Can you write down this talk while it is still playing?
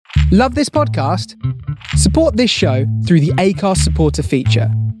Love this podcast? Support this show through the Acast supporter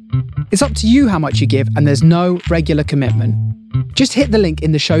feature. It's up to you how much you give, and there's no regular commitment. Just hit the link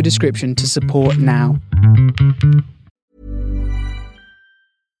in the show description to support now.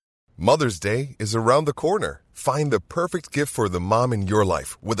 Mother's Day is around the corner. Find the perfect gift for the mom in your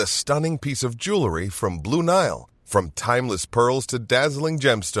life with a stunning piece of jewelry from Blue Nile. From timeless pearls to dazzling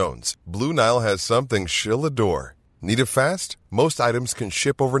gemstones, Blue Nile has something she'll adore. Need it fast? Most items can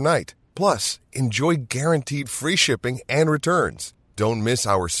ship overnight. Plus, enjoy guaranteed free shipping and returns. Don't miss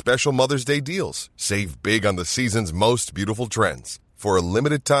our special Mother's Day deals. Save big on the season's most beautiful trends. For a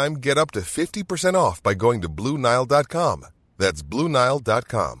limited time, get up to 50% off by going to BlueNile.com. That's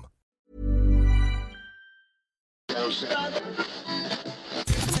BlueNile.com.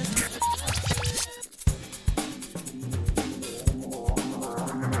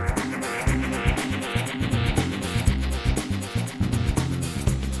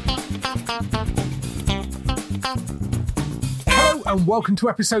 Hello and welcome to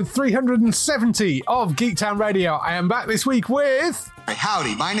episode 370 of Geektown Radio. I am back this week with...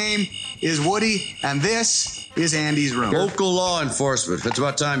 Howdy, my name is Woody, and this is Andy's room. Local law enforcement. It's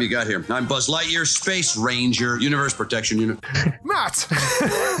about time you got here. I'm Buzz Lightyear, Space Ranger, Universe Protection Unit. Matt.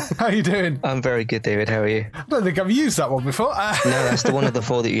 How you doing? I'm very good, David. How are you? I don't think I've used that one before. No, that's the one of the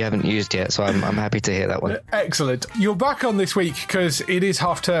four that you haven't used yet, so I'm happy to hear that one. Excellent. You're back on this week because it is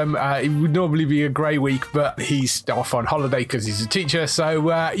half term. It would normally be a grey week, but he's off on holiday because he's a teacher.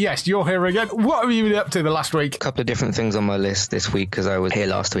 So, yes, you're here again. What have you been up to the last week? A couple of different things on my list this week because I was here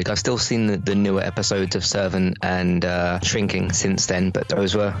last week. I've still seen the newer episodes of Servant and Shrinking since then, but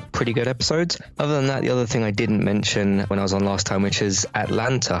those were pretty good episodes. Other than that, the other thing I didn't mention when I was on last time, which is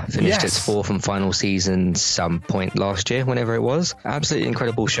Atlanta, finished its fourth and final season some point last year, whenever it was. Absolutely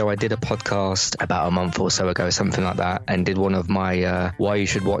incredible show. I did a podcast about a month or so ago, something like that, and did one of my Why You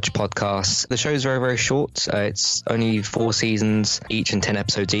Should Watch podcasts. The show's very, very short. It's only 4 seasons each and 10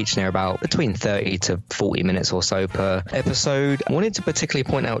 episodes each, and they're about between 30 to 40 minutes or so per episode. I wanted to particularly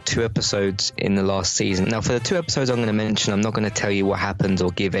point out 2 episodes in the last season. Now, for the 2 episodes I'm going to mention, I'm not going to tell you what happens or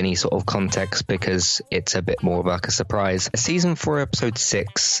give any sort of context because it's a bit more of like a surprise. Season 4, episode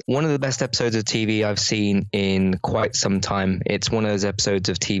 6, one of the best episodes of TV I've seen in quite some time. It's one of those episodes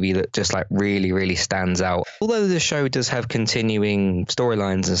of TV that just like really, really stands out. Although the show does have continuing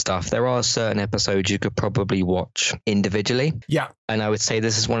storylines and stuff, there are certain episodes you could probably watch individually. Yeah. And I would say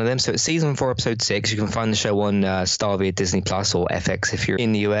this is one of them. So it's season 4, episode 6. You can find the show on Star via Disney Plus or FX if you're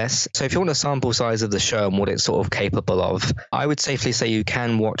in the US. So if you want a sample size of the show and what it's sort of capable of, I would safely say you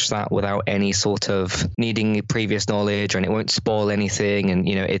can watch that without any sort of needing previous knowledge, and it won't spoil anything. And,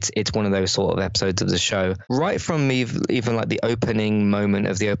 you know, it's one of those sort of episodes of the show. Right from even like the opening moment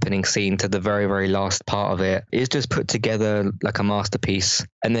of the opening scene to the very, very last part of it is just put together like a masterpiece.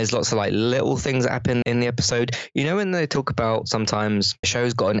 And there's lots of like little things that happen in the episode. You know, when they talk about sometimes a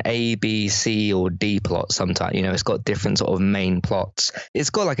show's got an A, B, C or D plot sometimes, you know, it's got different sort of main plots. It's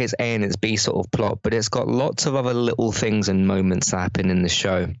got like its A and its B sort of plot, but it's got lots of other little things and moments that happen in the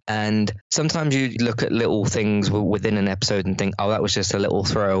show. And sometimes you look at little things within an episode and think, oh, that was just a little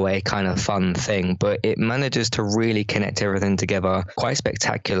throwaway kind of fun thing, but it manages to really connect everything together quite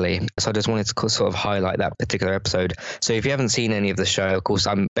spectacularly. So I just wanted to sort of highlight that particular episode. So if you haven't seen any of the show, of course,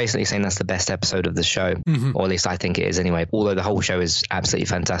 I'm basically saying that's the best episode of the show, or at least I think it is anyway, although the whole show is absolutely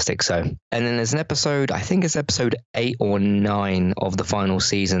fantastic. So, and then there's an episode, I think it's episode 8 or 9 of the final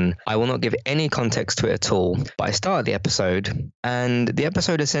season. I will not give any context to it at all, but I started the episode, and the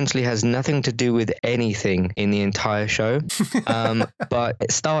episode essentially has nothing to do with anything in the entire show, but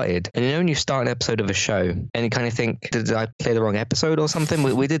it started, and you know when you start an episode of a show and you kind of think, did I play the wrong episode or something?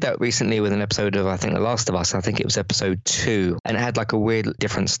 We did that recently with an episode of, I think, The Last of Us. I think it was episode 2, and it had like a weird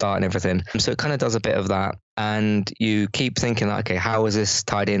different start and everything. So it kind of does a bit of that, and you keep thinking, okay, how is this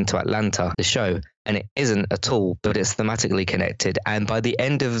tied into Atlanta, the show? And it isn't at all, but it's thematically connected. And by the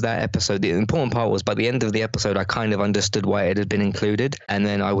end of that episode, the important part was by the end of the episode, I kind of understood why it had been included. And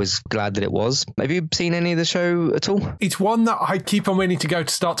then I was glad that it was. Have you seen any of the show at all? It's one that I keep on waiting to go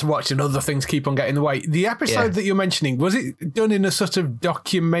to start to watch, and other things keep on getting in the way. The episode that you're mentioning, was it done in a sort of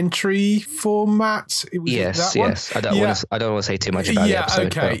documentary format? Yes. I don't want to say too much about the episode.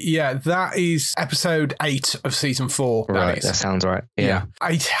 Okay. But... Yeah, that is episode 8 of season 4. Right, that sounds right. Yeah.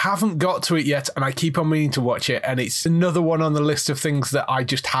 I haven't got to it yet, and I keep on meaning to watch it, and it's another one on the list of things that I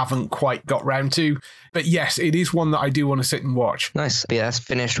just haven't quite got round to. But yes, it is one that I do want to sit and watch. Nice. But yeah, that's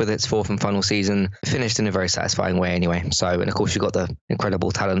finished with its fourth and final season. Finished in a very satisfying way anyway. So, and of course, you've got the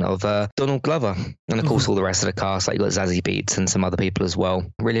incredible talent of Donald Glover. And of course, all the rest of the cast, like you've got Zazie Beetz and some other people as well.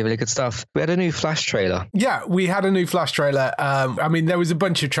 Really, really good stuff. We had a new Flash trailer. Yeah, we had a new Flash trailer. I mean, there was a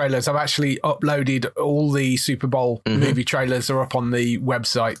bunch of trailers. I've actually uploaded all the Super Bowl movie trailers are up on the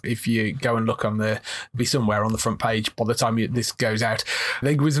website. If you go and look be somewhere on the front page by the time this goes out.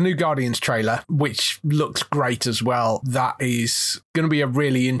 There was a new Guardians trailer, which looks great as well. That is going to be a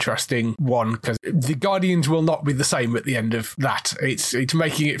really interesting one because the Guardians will not be the same at the end of that. It's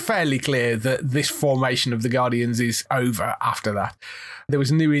making it fairly clear that this formation of the Guardians is over after that. There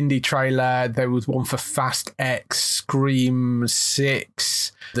was a new indie trailer. There was one for Fast X, Scream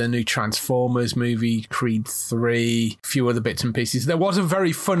 6, the new Transformers movie, Creed 3, a few other bits and pieces. There was a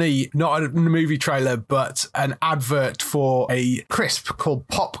very funny, not a movie trailer, but an advert for a crisp called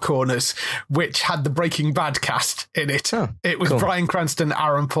Popcorners, which had the Breaking Bad cast in it. Oh, it was cool. Bryan Cranston,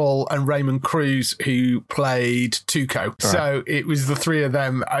 Aaron Paul, and Raymond Cruz who played Tuco. Right. So it was the three of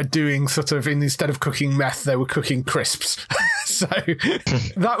them doing sort of, instead of cooking meth, they were cooking crisps. So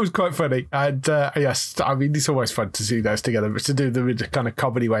that was quite funny. And yes, I mean, it's always fun to see those together, but to do them in a kind of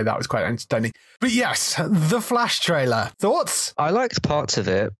comedy way, that was quite entertaining. But yes, the Flash trailer. Thoughts? I liked parts of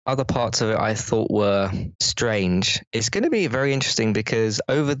it. Other parts of it I thought were strange. It's going to be very interesting because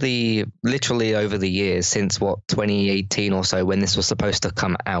literally over the years since 2018 or so, when this was supposed to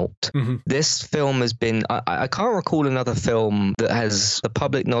come out, this film has been, I can't recall another film that has the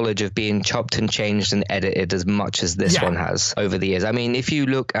public knowledge of being chopped and changed and edited as much as this one has over the years. I mean, if you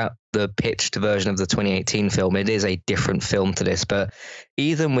look at the pitched version of the 2018 film, it is a different film to this, but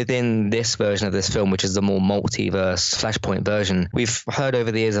even within this version of this film, which is the more multiverse Flashpoint version, we've heard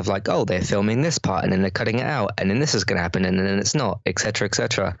over the years of like, oh, they're filming this part and then they're cutting it out and then this is going to happen and then it's not, etc.,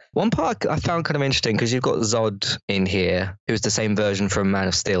 etc. One part I found kind of interesting because you've got Zod in here, who's the same version from Man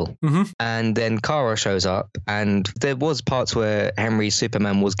of Steel, and then Kara shows up, and there was parts where Henry's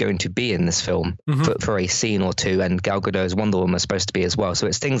Superman was going to be in this film for a scene or two, and Gal Gadot's Wonder Woman was supposed to be as well. So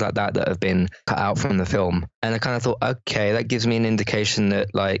it's things like that have been cut out from the film. And I kind of thought, okay, that gives me an indication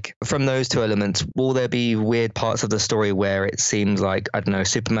that, like, from those two elements, will there be weird parts of the story where it seems like, I don't know,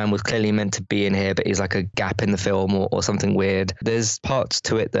 Superman was clearly meant to be in here, but he's like a gap in the film or something weird. There's parts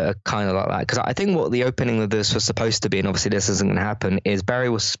to it that are kind of like that. Because I think what the opening of this was supposed to be, and obviously this isn't going to happen, is Barry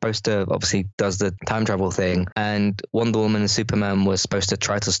was supposed to, obviously does the time travel thing, and Wonder Woman and Superman was supposed to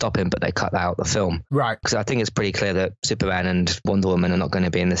try to stop him, but they cut out the film. Right. Because I think it's pretty clear that Superman and Wonder Woman are not going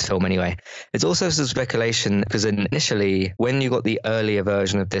to be in this film anyway. It's also some speculation because initially, when you got the earlier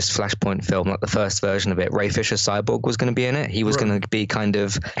version of this Flashpoint film, like the first version of it, Ray Fisher's Cyborg was going to be in it. He was going to be kind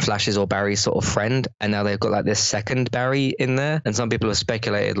of Flash's or Barry's sort of friend. And now they've got like this second Barry in there. And some people have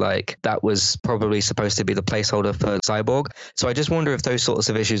speculated like that was probably supposed to be the placeholder for Cyborg. So I just wonder if those sorts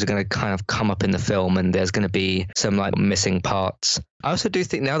of issues are going to kind of come up in the film and there's going to be some like missing parts. I also do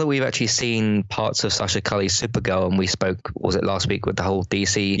think now that we've actually seen parts of Sasha Cully's Supergirl, and we spoke, was it last week, with the whole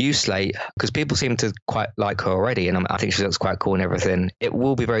DCU slate, because people seem to quite like her already, and I think she looks quite cool and everything. It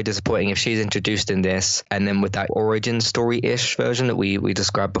will be very disappointing if she's introduced in this, and then with that origin story-ish version that we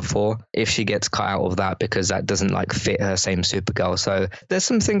described before, if she gets cut out of that because that doesn't like fit her same Supergirl. So there's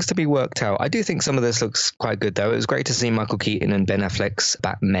some things to be worked out. I do think some of this looks quite good, though. It was great to see Michael Keaton and Ben Affleck's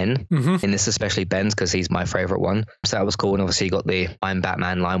Batman in this, especially Ben's, because he's my favorite one. So that was cool, and obviously you got the I'm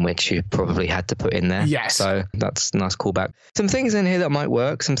Batman line, which you probably had to put in there. Yes. So that's a nice callback. Some things in here that might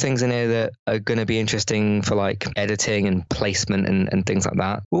work, some things in here that are going to be interesting for like editing and placement and things like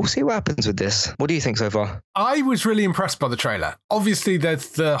that. We'll see what happens with this. What do you think so far? I was really impressed by the trailer. Obviously, there's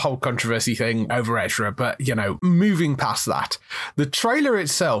the whole controversy thing over Ezra, but, you know, moving past that, the trailer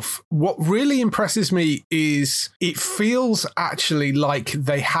itself, what really impresses me is it feels actually like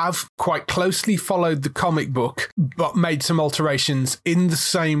they have quite closely followed the comic book, but made some alterations in the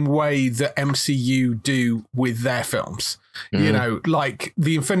same way that MCU do with their films. You know, like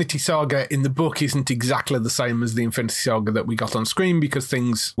the Infinity Saga in the book isn't exactly the same as the Infinity Saga that we got on screen because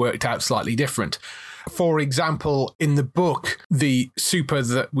things worked out slightly different. For example, in the book, the super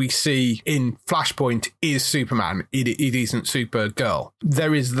that we see in Flashpoint is Superman. It isn't Supergirl.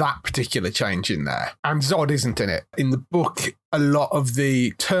 There is that particular change in there. And Zod isn't in it. In the book, a lot of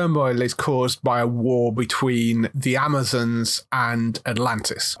the turmoil is caused by a war between the Amazons and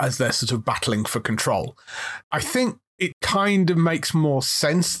Atlantis as they're sort of battling for control. I think it kind of makes more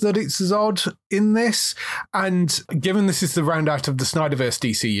sense that it's Zod in this. And given this is the round out of the Snyderverse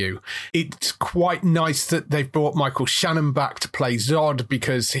DCU, it's quite nice that they've brought Michael Shannon back to play Zod,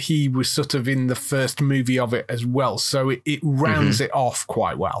 because he was sort of in the first movie of it as well. So it rounds it off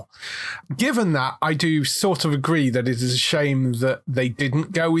quite well. Given that, I do sort of agree that it is a shame that they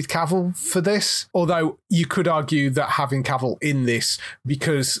didn't go with Cavill for this. Although you could argue that having Cavill in this,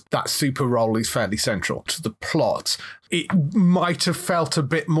 because that super role is fairly central to the plot, it might have felt a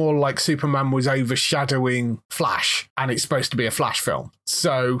bit more like Superman was overshadowing Flash, and it's supposed to be a Flash film.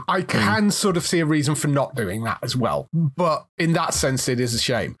 So I can sort of see a reason for not doing that as well. But in that sense, it is a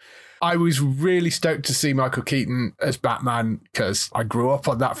shame. I was really stoked to see Michael Keaton as Batman, because I grew up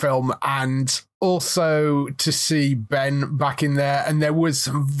on that film, and also to see Ben back in there. And there was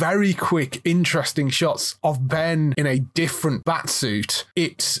some very quick, interesting shots of Ben in a different batsuit.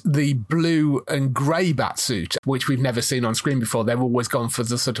 It's the blue and grey batsuit, which we've never seen on screen before. They've always gone for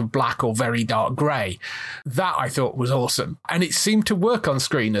the sort of black or very dark grey. That I thought was awesome. And it seemed to work on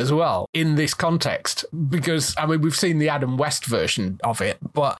screen as well in this context, because, I mean, we've seen the Adam West version of it,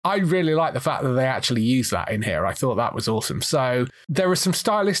 but I really like the fact that they actually use that in here. I thought that was awesome. So there are some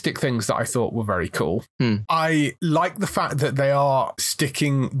stylistic things that I thought were very cool. I like the fact that they are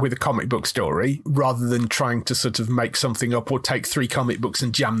sticking with a comic book story rather than trying to sort of make something up or take 3 comic books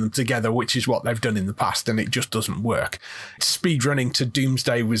and jam them together, which is what they've done in the past, and it just doesn't work. Speed running to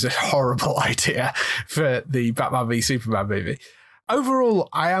Doomsday was a horrible idea for the Batman v Superman movie. Overall,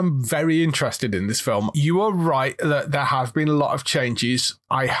 I am very interested in this film. You are right that there have been a lot of changes.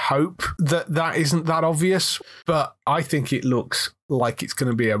 I hope that that isn't that obvious, but I think it looks like it's going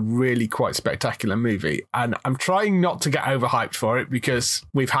to be a really quite spectacular movie. And I'm trying not to get overhyped for it, because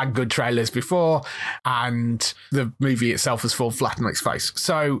we've had good trailers before and the movie itself has fallen flat on its face.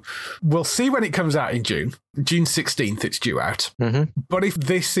 So we'll see when it comes out in June. June 16th, it's due out. But if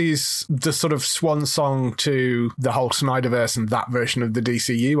this is the sort of swan song to the whole Snyderverse and that version of the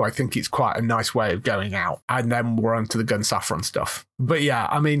DCU, I think it's quite a nice way of going out. And then we're on to the Gunn Saffron stuff. But yeah,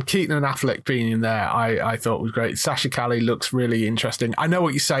 I mean, Keaton and Affleck being in there, I thought was great. Sasha Calle looks really interesting. I know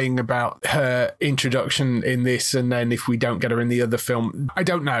what you're saying about her introduction in this, and then if we don't get her in the other film, I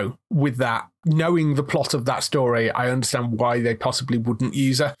don't know with that. Knowing the plot of that story, I understand why they possibly wouldn't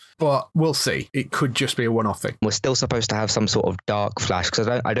use her, but we'll see. It could just be a one-off thing. We're still supposed to have some sort of dark Flash, because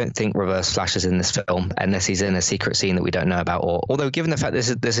I don't think Reverse Flash is in this film unless he's in a secret scene that we don't know about. Or although, given the fact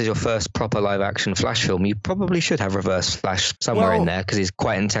this is your first proper live-action Flash film, you probably should have Reverse Flash somewhere in there, because he's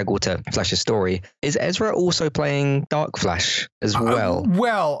quite integral to Flash's story. Is Ezra also playing Dark Flash as well?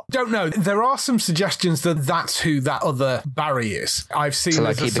 Well, don't know. There are some suggestions that that's who that other Barry is. I've seen. So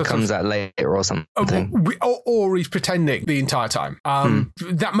like he becomes that later or something. Or he's pretending the entire time.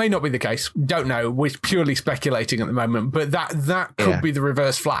 That may not be the case. Don't know. We're purely speculating at the moment, but that could be the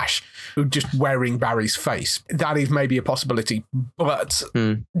Reverse Flash, just wearing Barry's face. That is maybe a possibility, but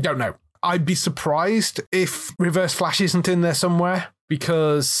don't know. I'd be surprised if Reverse Flash isn't in there somewhere,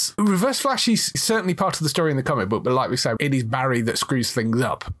 because Reverse Flash is certainly part of the story in the comic book, but like we said, it is Barry that screws things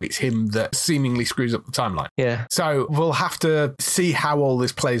up. It's him that seemingly screws up the timeline. Yeah. So we'll have to see how all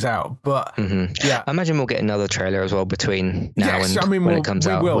this plays out. But yeah. I imagine we'll get another trailer as well between now and when it comes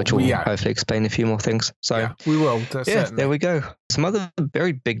out, which will hopefully explain a few more things. So yeah, we will. There we go. Some other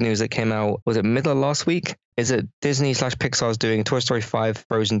very big news that came out, was it middle of last week? Is it Disney/Pixar's doing Toy Story 5,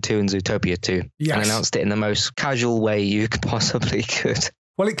 Frozen 2 and Zootopia 2? Yes. And announced it in the most casual way you possibly could.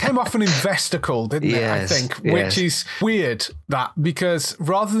 Well, it came off an investor call, didn't it, I think, which is weird, that, because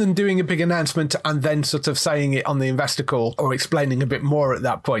rather than doing a big announcement and then sort of saying it on the investor call or explaining a bit more at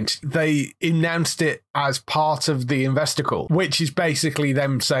that point, they announced it as part of the investor call, which is basically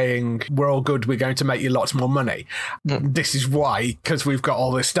them saying, we're all good, we're going to make you lots more money. This is why, because we've got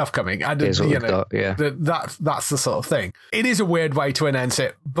all this stuff coming. And that's the sort of thing. It is a weird way to announce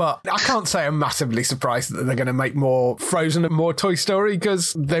it, but I can't say I'm massively surprised that they're going to make more Frozen and more Toy Story,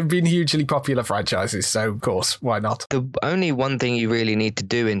 because they've been hugely popular franchises, so of course, why not? The only one thing you really need to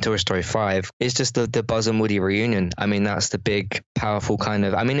do in Toy Story 5 is just the Buzz and Woody reunion. I mean, that's the big, powerful kind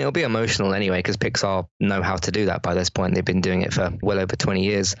of... I mean, it'll be emotional anyway, because Pixar know how to do that by this point. They've been doing it for well over 20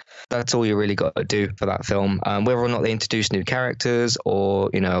 years. That's all you really got to do for that film. Whether or not they introduce new characters, or,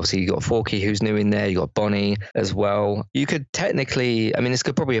 you know, obviously you got Forky who's new in there, you got Bonnie as well. You could technically... I mean, this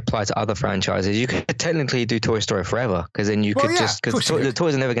could probably apply to other franchises. You could technically do Toy Story forever, because then you could because the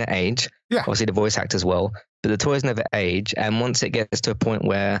toys are never going to age. Yeah. Obviously, the voice actors well. But the toys never age. And once it gets to a point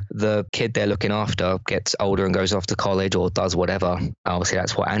where the kid they're looking after gets older and goes off to college or does whatever, obviously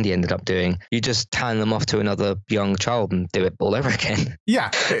that's what Andy ended up doing. You just hand them off to another young child and do it all over again. Yeah.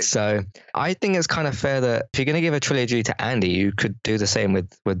 So I think it's kind of fair that if you're going to give a trilogy to Andy, you could do the same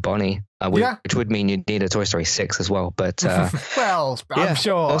with Bonnie. Which would mean you'd need a Toy Story 6 as well. But well, I'm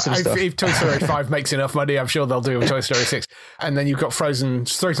sure if Toy Story 5 makes enough money, I'm sure they'll do a Toy Story 6. And then you've got Frozen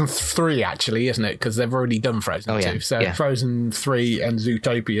 3, actually, isn't it? Because they've already done Frozen 2. So Frozen 3 and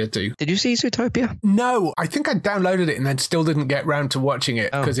Zootopia 2. Did you see Zootopia? No, I think I downloaded it and then still didn't get round to watching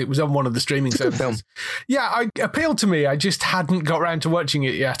it because it was on one of the streaming services. Film. Yeah, it appealed to me. I just hadn't got round to watching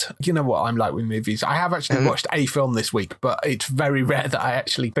it yet. You know what I'm like with movies. I have actually watched a film this week, but it's very rare that I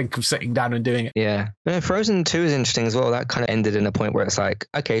actually think of sitting down and doing it. Yeah. Frozen 2 is interesting as well. That kind of ended in a point where it's like,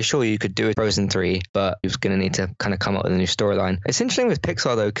 okay, sure, you could do a Frozen 3, but you're going to need to kind of come up with a new storyline. It's interesting with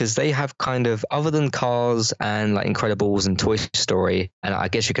Pixar, though, because they have kind of, other than Cars and like Incredibles and Toy Story, and I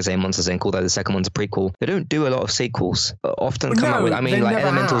guess you could say Monsters, Inc., although the second one's a prequel, they don't do a lot of sequels, but often come out with, I mean, like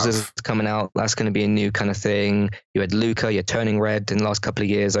Elementals is coming out. That's going to be a new kind of thing. You had Luca, you're Turning Red in the last couple of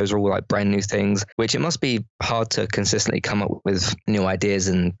years. Those are all like brand new things, which it must be hard to consistently come up with new ideas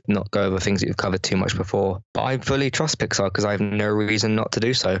and not go over things that you've covered too much before. But I fully trust Pixar because I have no reason not to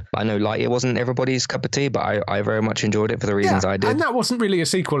do so. I know Lightyear wasn't everybody's cup of tea, but I very much enjoyed it for the reasons I did. And that wasn't really a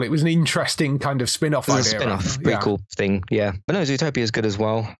sequel. It was an interesting kind of spin-off idea. A spin-off, prequel thing, yeah. But no, Zootopia is good as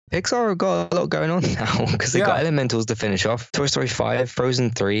well. Pixar have got a lot going on now because they've got Elementals to finish off, Toy Story 5,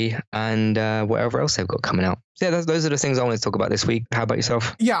 Frozen 3, and whatever else they've got coming out. Yeah, those are the things I wanted to talk about this week. How about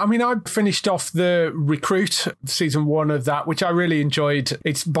yourself? Yeah, I mean, I finished off The Recruit, season 1 of that, which I really enjoyed.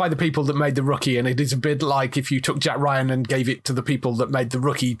 It's by the people that made The Rookie, and it is a bit like if you took Jack Ryan and gave it to the people that made The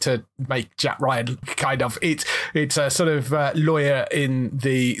Rookie to make Jack Ryan, kind of. It's a sort of lawyer in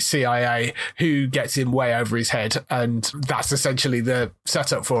the CIA who gets in way over his head, and that's essentially the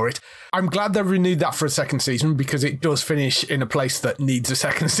setup for it. I'm glad they renewed that for a second season because it does finish in a place that needs a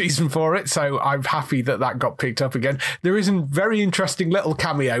second season for it, so I'm happy that got picked up again. There is a very interesting little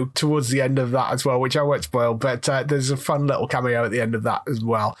cameo towards the end of that as well, which I won't spoil, but there's a fun little cameo at the end of that as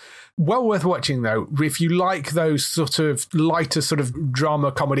well. Well worth watching, though. If you like those sort of lighter sort of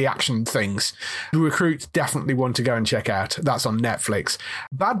drama, comedy, action things, The Recruit, definitely one to go and check out. That's on Netflix.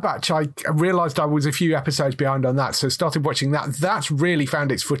 Bad Batch, I realised I was a few episodes behind on that, so started watching that. That's really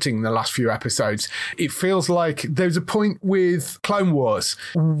found its footing in the last few episodes. It feels like there's a point with Clone Wars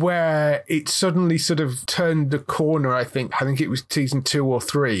where it suddenly sort of turned the corner, I think it was season 2 or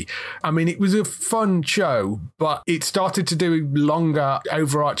 3. I mean, it was a fun show, but it started to do longer,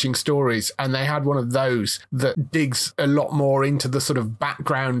 overarching stories, and they had one of those that digs a lot more into the sort of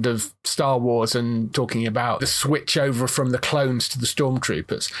background of Star Wars and talking about the switch over from the clones to the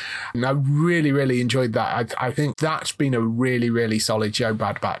stormtroopers. And I really, really enjoyed that. I think that's been a really, really solid show,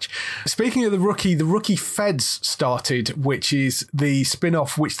 Bad Batch. Speaking of The Rookie Feds started, which is the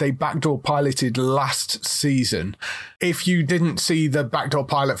spin-off which they backdoor piloted last season. If you didn't see the backdoor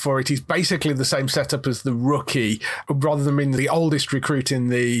pilot for it, it's basically the same setup as The Rookie. Rather than being the oldest recruit in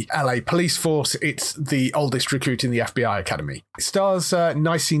the LA police force, it's the oldest recruit in the FBI Academy. It stars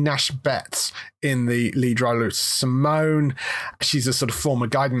Niecy Nash-Betts in the lead role. Simone. She's a sort of former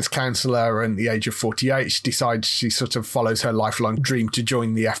guidance counselor, and at the age of 48, she decides she sort of follows her lifelong dream to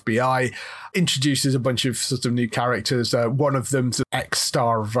join the FBI. Introduces a bunch of sort of new characters. One of them's an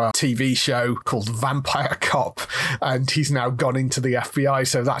ex-star of a TV show called Vampire Cop, and he's now gone into the FBI,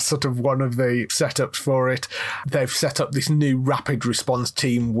 so that's sort of one of the setups for it. They've set up this new rapid response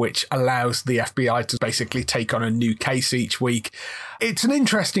team which allows the FBI to basically take on a new case each week. It's an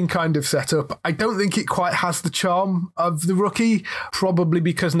interesting kind of setup. I don't think it quite has the charm of The Rookie, probably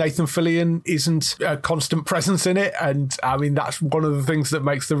because Nathan Fillion isn't a constant presence in it. And I mean, that's one of the things that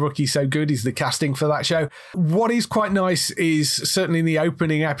makes The Rookie so good is the casting for that show. What is quite nice is certainly in the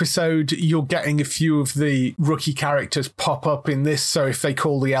opening episode, you're getting a few of the Rookie characters pop up in this. So if they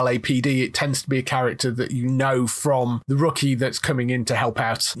call the LAPD, it tends to be a character that you know from The Rookie that's coming in to help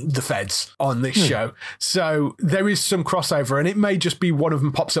out the feds on this show. So there is some crossover, and it may just be one of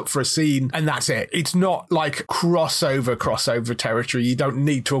them pops up for a scene and that's it. It's not like crossover territory. You don't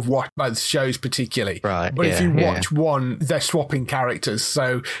need to have watched both shows particularly. Right. But if you watch one, they're swapping characters.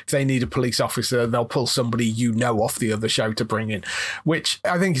 So if they need a police officer, they'll pull somebody you know off the other show to bring in, which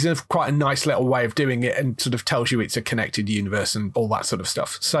I think is quite a nice little way of doing it and sort of tells you it's a connected universe and all that sort of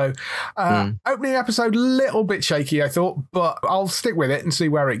stuff. So opening episode, a little bit shaky, I thought, but I'll stick with it and see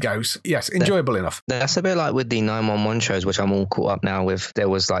where it goes. Yes, enjoyable enough. That's a bit like with the 911 shows, which I'm all caught up now with. There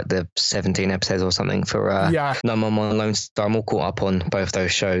was like the 17 15 episodes or something for 911 Lone Star. I'm all caught up on both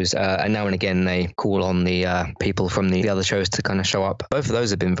those shows. And now and again, they call on the people from the other shows to kind of show up. Both of those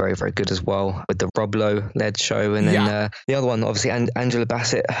have been very, very good as well, with the Rob Lowe-led show. And then the other one, obviously, Angela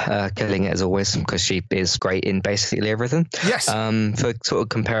Bassett, killing it as always, because she is great in basically everything. Yes. For sort of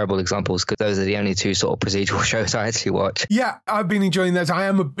comparable examples, because those are the only two sort of procedural shows I actually watch. Yeah, I've been enjoying those. I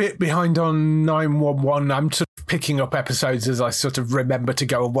am a bit behind on 911. I'm sort of picking up episodes as I sort of remember to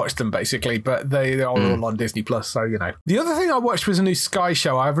go and watch them, basically, but they are all on Disney Plus, so you know. The other thing I watched was a new Sky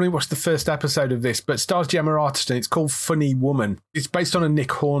show. I've only watched the first episode of this, but it stars Gemma Arterton. It's called Funny Woman. It's based on a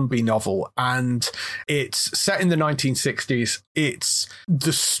Nick Hornby novel, and it's set in the 1960s. It's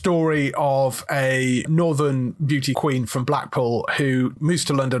the story of a northern beauty queen from Blackpool who moves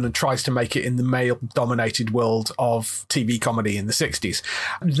to London and tries to make it in the male-dominated world of TV comedy in the 60s.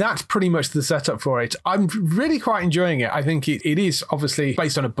 That's pretty much the setup for it. I'm really quite enjoying it. I think it is obviously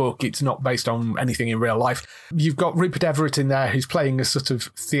based on a book. It's not based on anything in real life. You've got Rupert Everett in there who's playing a sort of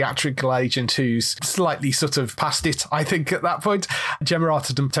theatrical agent who's slightly sort of past it, I think, at that point. Gemma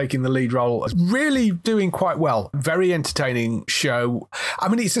Arterton taking the lead role, really doing quite well. Very entertaining show. I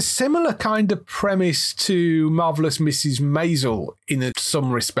mean, it's a similar kind of premise to Marvelous Mrs. Maisel in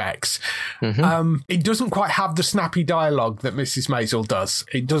some respects. It doesn't quite have the snappy dialogue that Mrs. Maisel does.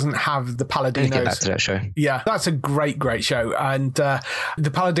 It doesn't have the Palladinos. Get back to that show. Yeah, that's a great show. And the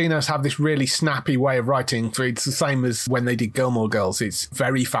Palladinos have this really snappy way of writing. It's the same as when they did Gilmore Girls. It's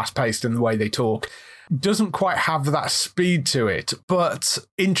very fast-paced in the way they talk. Doesn't quite have that speed to it, but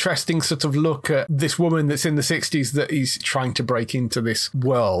interesting sort of look at this woman that's in the 60s that is trying to break into this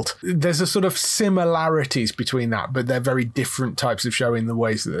world. There's a sort of similarities between that, but they're very different types of show in the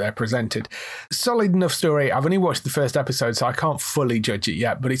ways that they're presented. Solid enough story. I've only watched the first episode, so I can't fully judge it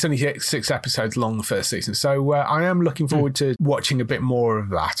yet, but it's only 6 episodes long, the first season. So I am looking forward to watching a bit more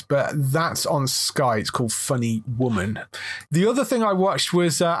of that, but that's on Sky. It's called Funny Woman. The other thing I watched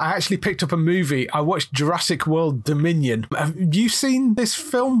was I actually picked up a movie. I watched Jurassic World Dominion. Have you seen this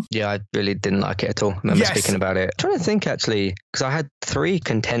film? Yeah, I really didn't like it at all. I remember speaking about it. I'm trying to think, actually, because I had 3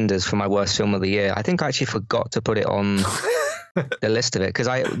 contenders for my worst film of the year. I think I actually forgot to put it on the list of it, because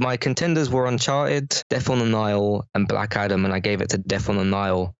my contenders were Uncharted, Death on the Nile, and Black Adam, and I gave it to Death on the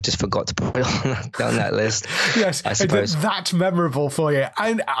Nile. Just forgot to put it on that list. Yes, I suppose. That's memorable for you.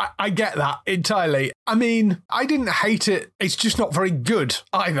 And I get that entirely. I mean, I didn't hate it. It's just not very good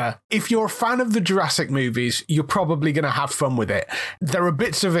either. If you're a fan of the Jurassic movies, you're probably going to have fun with it. There are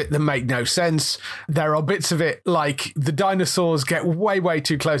bits of it that make no sense. There are bits of it like the dinosaurs get way, way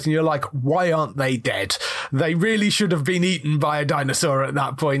too close and you're like, why aren't they dead? They really should have been eaten by a dinosaur at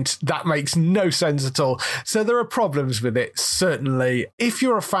that point. That makes no sense at all. So there are problems with it, certainly. If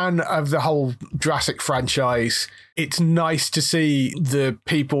you're a fan of the whole Jurassic franchise, it's nice to see the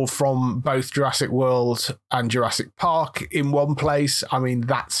people from both Jurassic World and Jurassic Park in one place. I mean,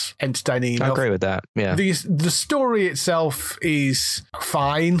 that's entertaining enough. I agree with that, yeah. The story itself is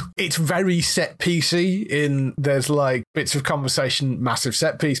fine. It's very set-piecey in there's like bits of conversation, massive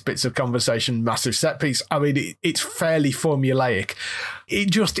set piece, bits of conversation, massive set piece. I mean, it's fairly formulaic.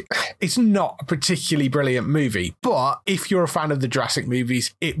 It's not a particularly brilliant movie, but if you're a fan of the Jurassic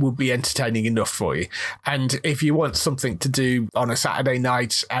movies, it will be entertaining enough for you. And if you want something to do on a Saturday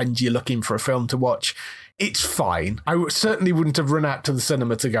night and you're looking for a film to watch, it's fine. I certainly wouldn't have run out to the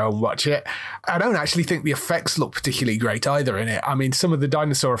cinema to go and watch it. I don't actually think the effects look particularly great either in it. I mean, some of the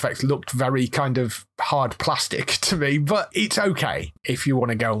dinosaur effects looked very kind of hard plastic to me, but it's okay if you want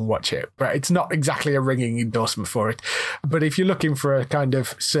to go and watch it. But it's not exactly a ringing endorsement for it. But if you're looking for a kind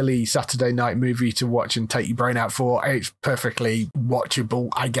of silly Saturday night movie to watch and take your brain out for, it's perfectly watchable,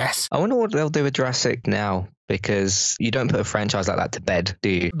 I guess. I wonder what they'll do with Jurassic now, because you don't put a franchise like that to bed, do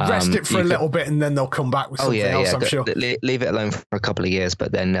you? Rest it for a little bit and then they'll come back with something else, I'm sure. Leave it alone for a couple of years,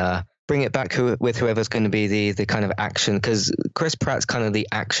 but then bring it back with whoever's going to be the kind of action, because Chris Pratt's kind of the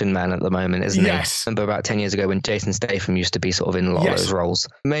action man at the moment, isn't he? Yes. I remember about 10 years ago when Jason Statham used to be sort of in a lot of those roles.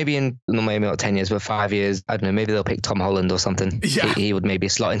 Maybe not 10 years, but 5 years. I don't know, maybe they'll pick Tom Holland or something. Yeah. He would maybe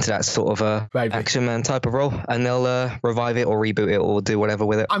slot into that sort of action man type of role, and they'll revive it or reboot it or do whatever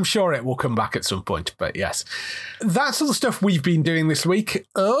with it. I'm sure it will come back at some point, but yes. That's all the stuff we've been doing this week.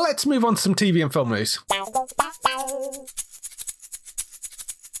 Let's move on to some TV and film news.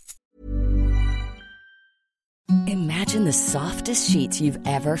 Imagine the softest sheets you've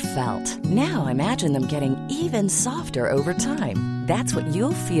ever felt. Now imagine them getting even softer over time. That's what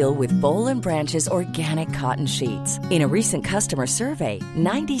you'll feel with Boll & Branch's organic cotton sheets. In a recent customer survey,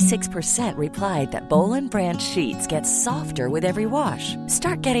 96% replied that Boll & Branch sheets get softer with every wash.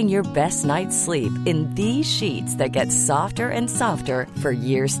 Start getting your best night's sleep in these sheets that get softer and softer for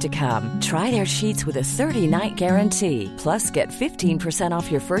years to come. Try their sheets with a 30-night guarantee. Plus, get 15% off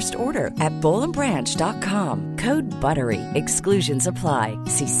your first order at bollandbranch.com. Code BUTTERY. Exclusions apply.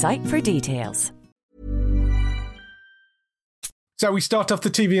 See site for details. So we start off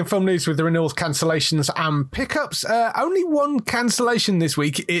the TV and film news with the renewals, cancellations and pickups. Only one cancellation this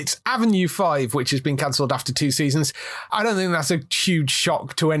week. It's Avenue 5, which has been cancelled after 2 seasons. I don't think that's a huge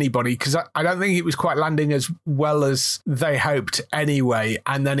shock to anybody because I don't think it was quite landing as well as they hoped anyway.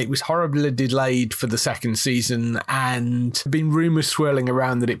 And then it was horribly delayed for the 2nd season and been rumours swirling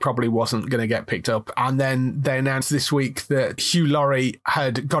around that it probably wasn't going to get picked up. And then they announced this week that Hugh Laurie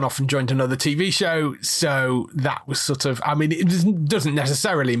had gone off and joined another TV show. So that was sort of, I mean, it doesn't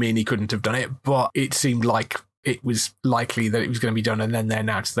necessarily mean he couldn't have done it, but it seemed like it was likely that it was going to be done, and then they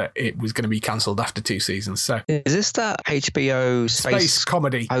announced that it was going to be cancelled after 2 seasons. So, is this that HBO space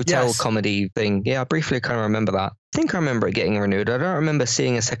comedy, hotel comedy thing? Yeah, I briefly kind of remember that. I think I remember it getting renewed. I don't remember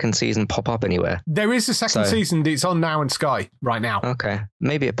seeing a 2nd season pop up anywhere. There is a 2nd season. It's on now on Sky right now. Okay.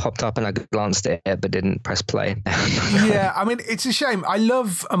 Maybe it popped up and I glanced at it but didn't press play. Yeah, I mean, it's a shame. I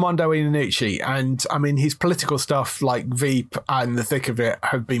love Armando Iannucci, and I mean, his political stuff like Veep and The Thick of It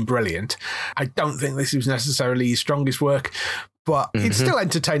have been brilliant. I don't think this was necessarily his strongest work, but it's still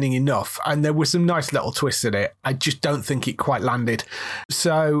entertaining enough, and there were some nice little twists in it. I just don't think it quite landed.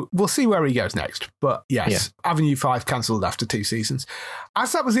 So we'll see where he goes next. But yes, Avenue 5 cancelled after 2 seasons.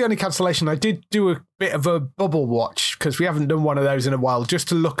 As that was the only cancellation, I did do a bit of a bubble watch, because we haven't done one of those in a while, just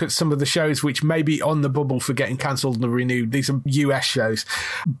to look at some of the shows which may be on the bubble for getting cancelled and renewed. These are US shows.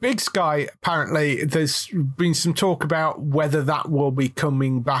 Big Sky, apparently, there's been some talk about whether that will be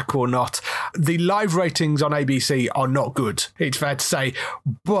coming back or not. The live ratings on ABC are not good, it's fair to say,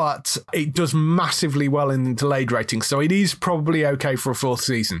 but it does massively well in the delayed ratings, so it is probably okay for a 4th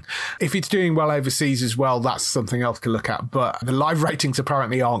season. If it's doing well overseas as well, that's something else to look at, but the live ratings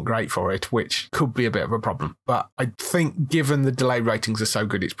apparently aren't great for it, which could be a bit of a problem. But I think given the delayed ratings are so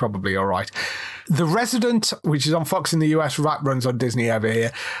good, it's probably all right. The Resident, which is on Fox in the US, that runs on Disney over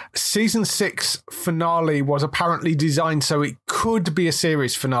here. Season 6 finale was apparently designed so it could be a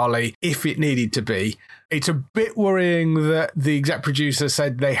series finale if it needed to be. It's a bit worrying that the exec producer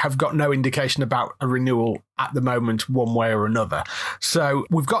said they have got no indication about a renewal at the moment, one way or another. So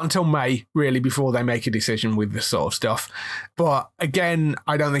we've got until May, really, before they make a decision with this sort of stuff. But again,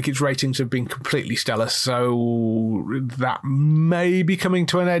 I don't think its ratings have been completely stellar, so that may be coming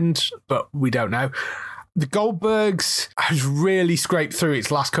to an end, but we don't know. The Goldbergs has really scraped through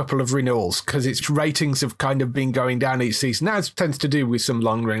its last couple of renewals because its ratings have kind of been going down each season. Now it tends to do with some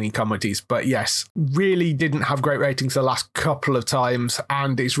long-running comedies, but yes, really didn't have great ratings the last couple of times,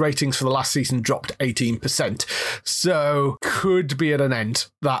 and its ratings for the last season dropped 18%. So could be at an end,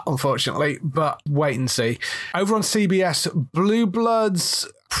 that, unfortunately, but wait and see. Over on CBS, Blue Bloods,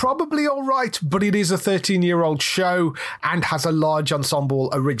 probably all right, but it is a 13-year-old show and has a large ensemble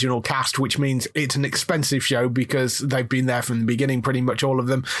original cast, which means it's an expensive show because they've been there from the beginning, pretty much all of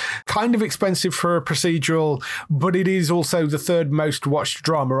them. Kind of expensive for a procedural, but it is also the 3rd most watched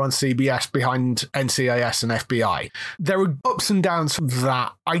drama on CBS behind NCIS and FBI. There are ups and downs from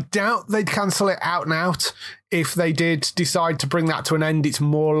that. I doubt they'd cancel it out and out. If they did decide to bring that to an end, it's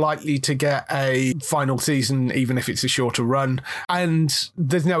more likely to get a final season, even if it's a shorter run. And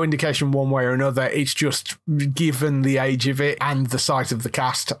there's no indication one way or another. It's just, given the age of it and the size of the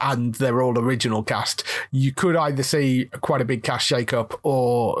cast, and they're all original cast, you could either see quite a big cast shake-up,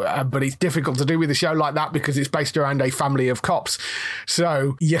 or but it's difficult to do with a show like that because it's based around a family of cops.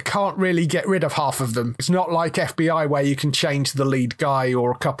 So you can't really get rid of half of them. It's not like FBI where you can change the lead guy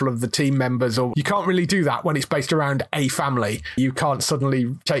or a couple of the team members, or you can't really do that when it's based around a family. You can't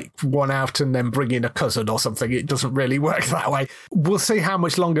suddenly take one out and then bring in a cousin or something. It doesn't really work that way. We'll see how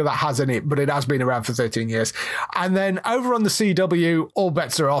much longer that has in it, but it has been around for 13 years. And then over on the CW, all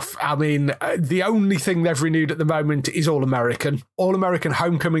bets are off. I mean, the only thing they've renewed at the moment is All American. All American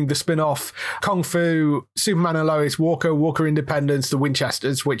Homecoming, the spin-off, Kung Fu, Superman and Lois, Walker Independence, The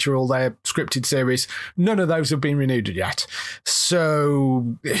Winchesters, which are all their scripted series. None of those have been renewed yet.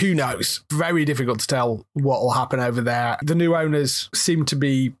 So who knows? Very difficult to tell what will happen over there. The new owners seem to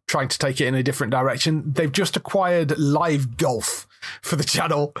be trying to take it in a different direction. They've just acquired Live Golf for the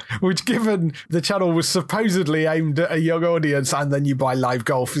channel, which, given the channel was supposedly aimed at a young audience, and then you buy Live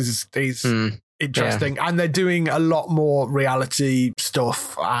Golf is interesting. And they're doing a lot more reality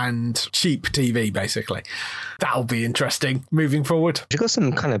stuff and cheap TV, basically. That'll be interesting moving forward. You've got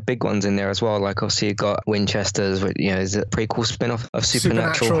some kind of big ones in there as well. Like obviously you've got Winchester's, is it a prequel spin-off of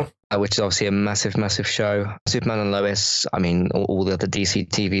Supernatural? Which is obviously a massive, massive show. Superman and Lois, I mean, all the other DC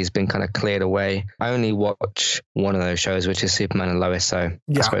TV has been kind of cleared away. I only watch one of those shows, which is Superman and Lois, so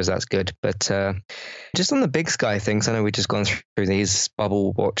I suppose that's good. But just on the big sky things, I know we've just gone through these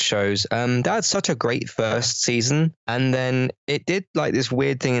bubble watch shows. That had such a great first season, and then it did like this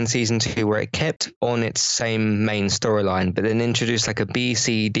weird thing in season 2 where it kept on its same main storyline, but then introduced like a B,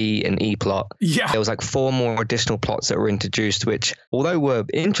 C, D, and E plot. Yeah. There was like 4 more additional plots that were introduced, which, although were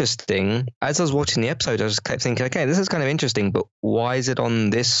interesting, as I was watching the episode, I just kept thinking, okay, this is kind of interesting, but why is it on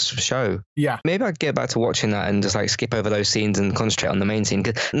this show? Yeah. Maybe I'd get back to watching that and just like skip over those scenes and concentrate on the main scene,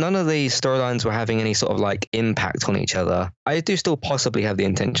 because none of these storylines were having any sort of like impact on each other. I do still possibly have the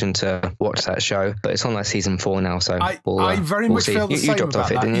intention to watch that show, but it's on like season 4 now, so I very much feel the same dropped about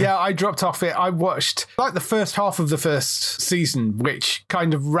off it, that. didn't you? Yeah, I dropped off it. I watched like the first half of the first season, which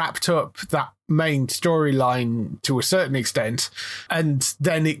kind of wrapped up that main storyline to a certain extent, and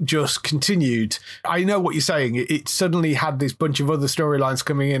then it just continued. I know what you're saying. It suddenly had this bunch of other storylines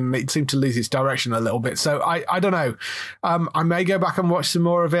coming in, and it seemed to lose its direction a little bit. So I don't know. I may go back and watch some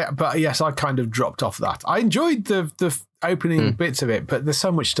more of it, but yes, I kind of dropped off that. I enjoyed the opening bits of it, but there's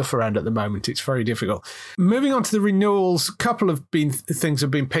so much stuff around at the moment, it's very difficult. Moving on to the renewals, a couple of things have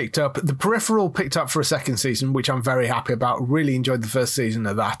been picked up. The Peripheral picked up for a second season, which I'm very happy about. Really enjoyed the first season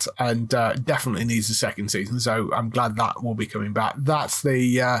of that, and definitely needs a second season, so I'm glad that will be coming back. That's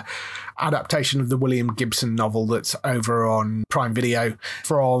the adaptation of the William Gibson novel that's over on Prime Video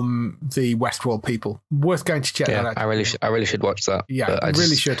from the Westworld people. Worth going to check that out. I really should watch that. Yeah, I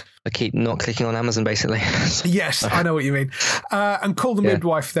really should. I keep not clicking on Amazon, basically. Yes, I know what you mean. And Call the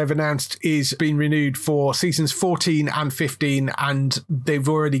Midwife, they've announced, is being renewed for seasons 14 and 15, and they've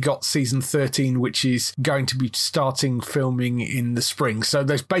already got season 13, which is going to be starting filming in the spring. So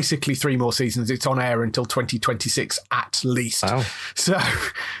there's basically 3 more seasons. It's on air until 2026 at least. Wow. So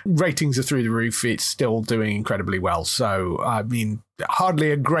ratings are through the roof. It's still doing incredibly well. So, I mean, hardly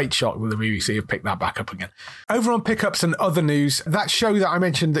a great shock with the BBC have picked that back up again. Over on pickups and other news, that show that I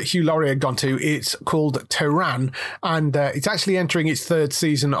mentioned that Hugh Laurie had gone to, it's called Tehran, and it's actually entering its 3rd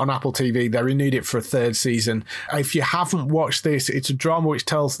season on Apple TV. They renewed it for a 3rd season. If you haven't watched this, it's a drama which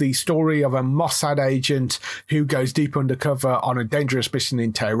tells the story of a Mossad agent who goes deep undercover on a dangerous mission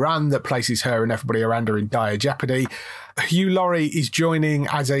in Tehran that places her and everybody around her in dire jeopardy. Hugh Laurie is joining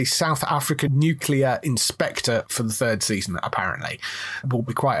as a South African nuclear inspector for the 3rd season, apparently. Will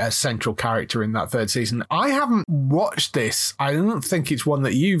be quite a central character in that 3rd season. I haven't watched this. I don't think it's one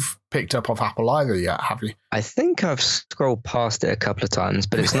that you've picked up off Apple either yet, have you? I think I've scrolled past it a couple of times,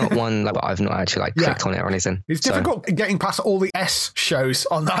 but it's not one like I've not actually clicked on it or anything. It's difficult getting past all the S shows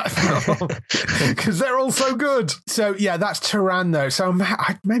on that because they're all so good. So yeah, that's Tehran though. So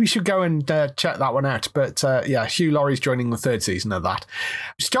I maybe should go and check that one out. But Hugh Laurie's joining the 3rd season of that.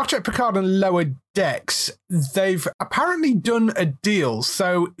 Star Trek Picard and Lower Decks, they've apparently done a deal,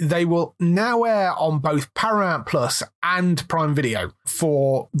 so they will now air on both Paramount Plus and Prime Video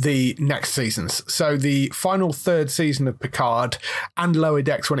for the next seasons. So the final 3rd season of Picard and Lower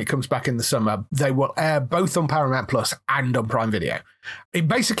Decks, when it comes back in the summer, they will air both on Paramount Plus and on Prime Video. It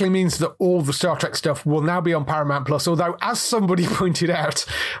basically means that all the Star Trek stuff will now be on Paramount Plus, although, as somebody pointed out,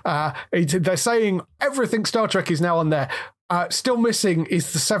 they're saying everything Star Trek is now on there. Still missing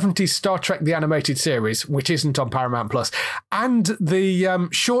is the 70s Star Trek The Animated Series, which isn't on Paramount Plus. And the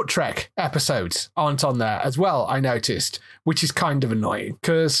Short Trek episodes aren't on there as well, I noticed, which is kind of annoying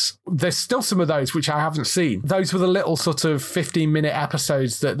because there's still some of those which I haven't seen. Those were the little sort of 15-minute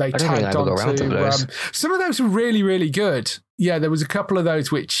episodes that they tagged onto. Some of those were really, really good. Yeah, there was a couple of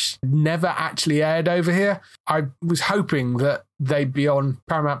those which never actually aired over here. I was hoping that they'd be on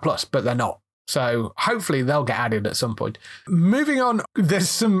Paramount Plus, but they're not. So hopefully they'll get added at some point. Moving on, there's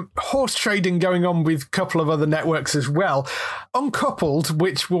some horse trading going on with a couple of other networks as well. Uncoupled,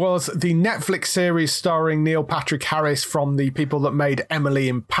 which was the Netflix series starring Neil Patrick Harris from the people that made Emily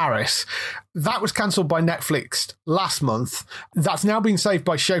in Paris. That was cancelled by Netflix last month. That's now been saved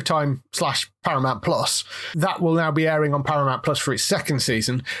by Showtime/Paramount Plus. That will now be airing on Paramount Plus for its 2nd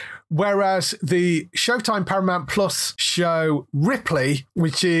season. Whereas the Showtime Paramount Plus show Ripley,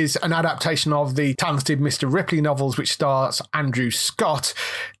 which is an adaptation of the talented Mr. Ripley novels, which stars Andrew Scott,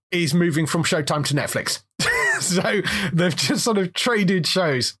 is moving from Showtime to Netflix. So they've just sort of traded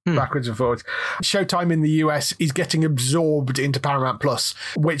shows backwards and forwards. Showtime in the US is getting absorbed into Paramount Plus,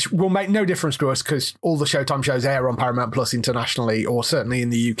 which will make no difference to us because all the Showtime shows air on Paramount Plus internationally, or certainly in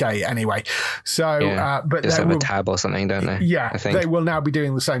the UK anyway. So, but just have a tab or something, don't they? Yeah, I think they will now be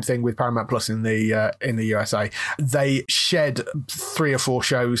doing the same thing with Paramount Plus in the USA. They shed 3 or 4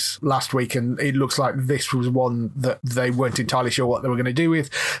 shows last week, and it looks like this was one that they weren't entirely sure what they were going to do with.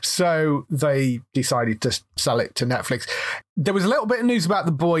 So they decided to sell it to Netflix. There was a little bit of news about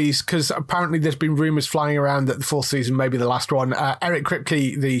The Boys because apparently there's been rumours flying around that the 4th season may be the last one. Eric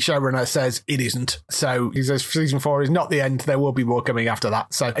Kripke, the showrunner, says it isn't. So he says season 4 is not the end. There will be more coming after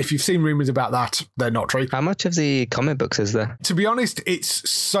that. So if you've seen rumours about that, they're not true. How much of the comic books is there? To be honest, it's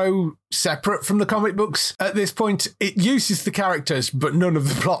so separate from the comic books at this point. It uses the characters, but none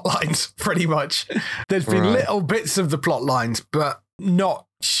of the plot lines, pretty much. There's been little bits of the plot lines, but not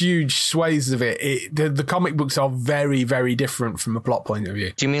huge swathes of it. The comic books are very, very different from a plot point of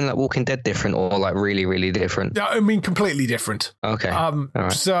view. Do you mean like Walking Dead different or like really, really different? I mean completely different. Okay.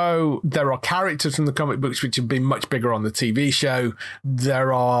 Right. So there are characters from the comic books which have been much bigger on the TV show.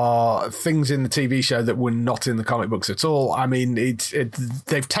 There are things in the TV show that were not in the comic books at all. I mean,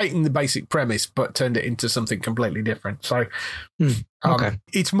 they've taken the basic premise but turned it into something completely different. So okay.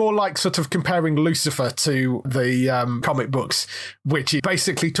 It's more like sort of comparing Lucifer to the comic books, which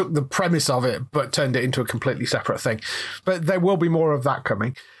basically took the premise of it but turned it into a completely separate thing. But there will be more of that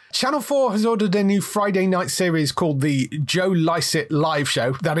coming. Channel 4 has ordered a new Friday night series called the Joe Lycett Live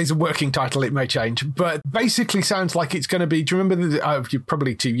Show. That is a working title. It may change, but basically sounds like it's going to be, do you remember, you're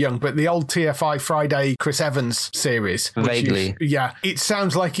probably too young, but the old TFI Friday Chris Evans series? Vaguely. Yeah. It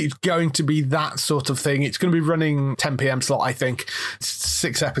sounds like it's going to be that sort of thing. It's going to be running 10 p.m. slot, I think.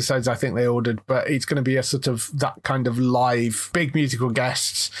 6 episodes, I think they ordered, but it's going to be a sort of that kind of live, big musical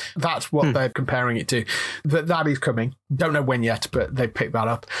guests. That's what they're comparing it to. That is coming. Don't know when yet, but they picked that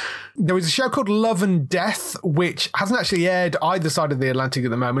up. There was a show called Love and Death, which hasn't actually aired either side of the Atlantic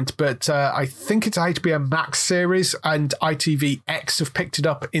at the moment, but I think it's a HBO Max series, and ITVX have picked it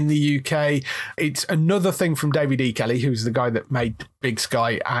up in the UK. It's another thing from David E. Kelly, who's the guy that made Big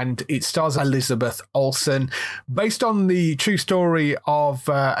Sky, and it stars Elizabeth Olsen, based on the true story of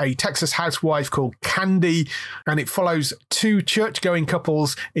a Texas housewife called Candy, and it follows 2 church-going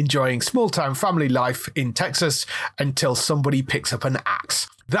couples enjoying small-town family life in Texas until somebody picks up an axe.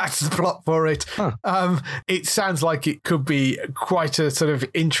 That's the plot for it. It sounds like it could be quite a sort of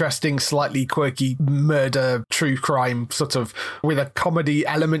interesting, slightly quirky murder, true crime, sort of with a comedy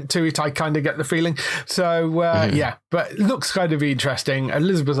element to it. I kind of get the feeling. So, yeah, but it looks kind of interesting.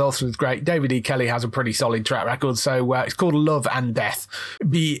 Elizabeth Olsen is great. David E. Kelly has a pretty solid track record. So it's called Love and Death.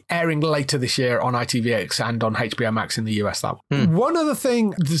 Be airing later this year on ITVX and on HBO Max in the US. That one. One other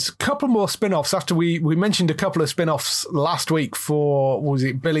thing, there's a couple more spin-offs after we mentioned a couple of spin-offs last week for, what was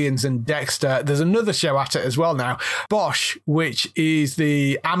it, Billions and Dexter. There's another show at it as well now, Bosch, which is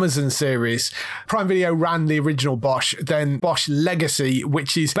the Amazon series. Prime Video ran the original Bosch, then Bosch Legacy,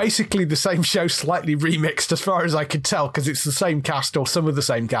 which is basically the same show, slightly remixed as far as I could tell, because it's the same cast or some of the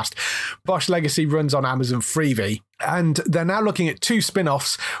same cast. Bosch Legacy runs on Amazon Freevee. And they're now looking at 2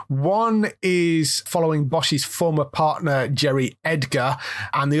 spin-offs. One is following Bosch's former partner, Jerry Edgar,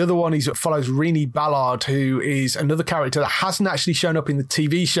 and the other one follows Renee Ballard, who is another character that hasn't actually shown up in the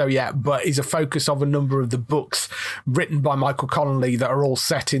TV show yet, but is a focus of a number of the books written by Michael Connelly that are all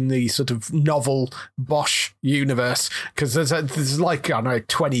set in the sort of novel Bosch universe, because there's like, I don't know,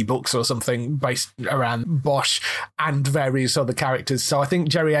 20 books or something based around Bosch and various other characters. So I think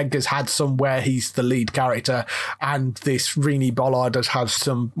Jerry Edgar's had some where he's the lead character, and this Renee Ballard has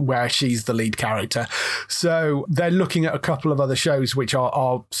some where she's the lead character. So they're looking at a couple of other shows which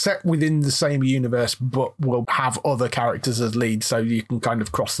are set within the same universe but will have other characters as leads, so you can kind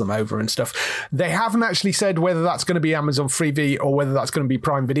of cross them over and stuff. They haven't actually said whether that's going to be Amazon Freevee or whether that's going to be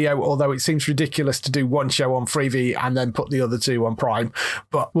Prime Video, although it seems ridiculous to do one show on Freevee and then put the other 2 on Prime,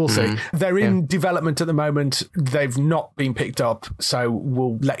 but we'll see. They're in development at the moment. They've not been picked up, so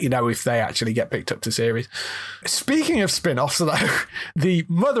we'll let you know if they actually get picked up to series. Speaking of spin-offs, though, the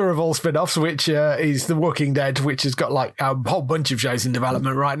mother of all spin-offs, which is The Walking Dead, which has got like a whole bunch of shows in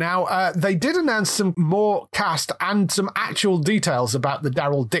development right now, they did announce some more cast and some actual details about the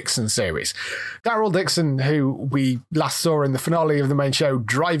Daryl Dixon series. Daryl Dixon, who we last saw in the finale of the main show,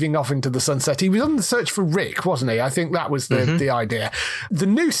 driving off into the sunset. He was on the search for Rick, wasn't he? I think that was the idea. The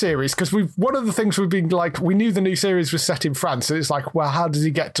new series, because one of the things we've been like, we knew the new series was set in France, so it's like, well, how does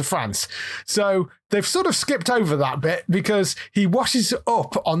he get to France? So they've sort of skipped over that bit because he washes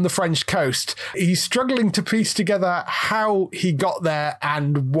up on the French coast. He's struggling to piece together how he got there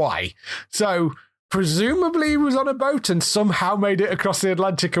and why. So presumably he was on a boat and somehow made it across the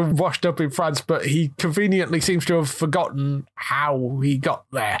Atlantic and washed up in France, but he conveniently seems to have forgotten how he got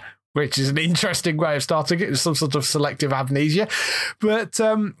there, which is an interesting way of starting it. It's some sort of selective amnesia. But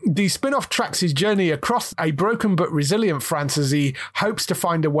the spin-off tracks his journey across a broken but resilient France as he hopes to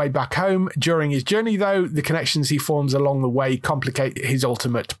find a way back home. During his journey, though, the connections he forms along the way complicate his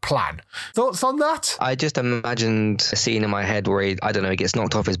ultimate plan. Thoughts on that? I just imagined a scene in my head where he gets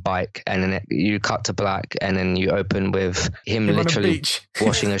knocked off his bike, and then you cut to black, and then you open with him literally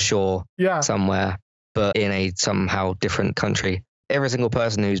washing ashore somewhere, but in a somehow different country. Every single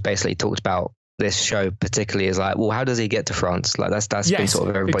person who's basically talked about this show particularly is like, well, how does he get to France? Like that's been sort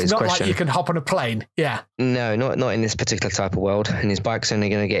of everybody's question. It's not like you can hop on a plane. Yeah. No, not in this particular type of world. And his bike's only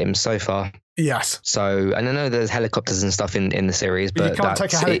going to get him so far. Yes. So, and I know there's helicopters and stuff in the series, but you can't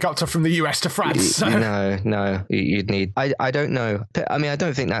take a helicopter from the US to France. So. No, you'd need. I don't know. I mean, I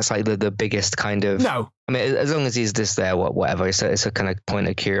don't think that's like the biggest kind of. No. I mean, as long as he's just there, whatever. It's a kind of point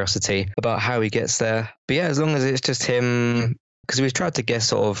of curiosity about how he gets there. But yeah, as long as it's just him. Because we've tried to guess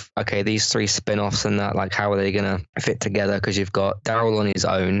sort of, okay, these three spin-offs and that, like, how are they going to fit together? Because you've got Daryl on his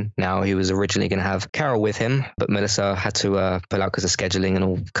own now. He was originally going to have Carol with him, but Melissa had to pull out because of scheduling and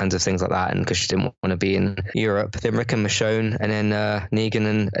all kinds of things like that, and because she didn't want to be in Europe. Then Rick and Michonne, and then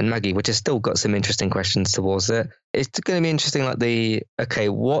Negan and Maggie, which has still got some interesting questions towards it. It's going to be interesting, like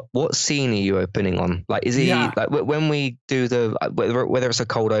what scene are you opening on? Like, is he like when we do whether it's a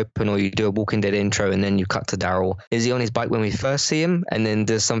cold open or you do a Walking Dead intro and then you cut to Daryl? Is he on his bike when we first see him, and then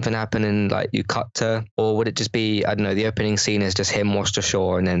does something happen and like you cut to, or would it just be, I don't know, the opening scene is just him washed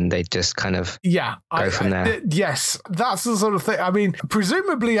ashore and then they just kind of go from there? Yes, that's the sort of thing. I mean,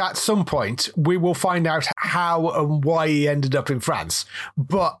 presumably at some point we will find out how and why he ended up in France.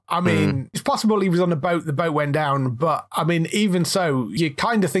 But I mean, it's possible he was on a boat, the boat went down. But I mean, even so, you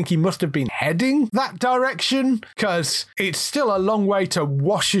kind of think he must have been heading that direction, because it's still a long way to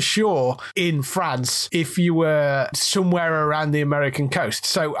wash ashore in France if you were somewhere around the American coast.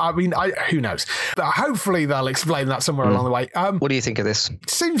 So, I mean, who knows? But hopefully they'll explain that somewhere along the way. What do you think of this?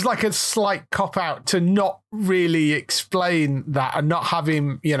 It seems like a slight cop-out to not really explain that and not have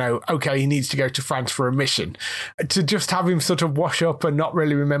him, okay, he needs to go to France for a mission. To just have him sort of wash up and not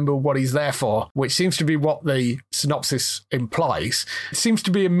really remember what he's there for, which seems to be what the synopsis implies. It seems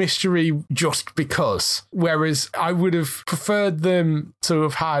to be a mystery just because. Whereas I would have preferred them to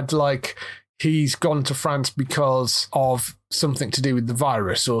have had, like, he's gone to France because of something to do with the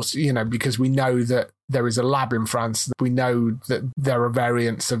virus, or, because we know that there is a lab in France. We know that there are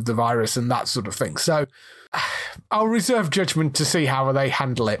variants of the virus and that sort of thing. So I'll reserve judgment to see how they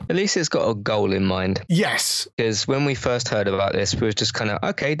handle it. At least it's got a goal in mind. Yes. Because when we first heard about this, we were just kind of,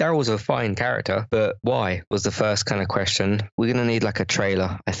 okay, Daryl's a fine character, but why was the first kind of question. We're going to need like a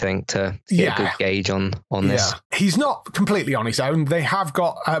trailer, I think, to get a good gauge on this. He's not completely on his own. They have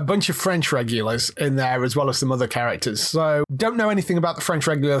got a bunch of French regulars in there as well as some other characters. So don't know anything about the French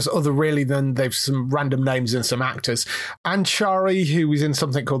regulars other really than they've some random names and some actors. Anchari, who was in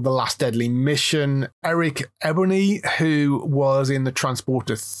something called The Last Deadly Mission. Eric Ebony, who was in The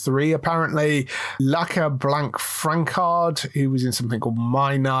Transporter 3, apparently. Laka Blanc Francard, who was in something called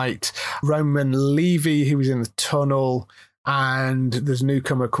My Night. Roman Levy, who was in The Tunnel. And there's a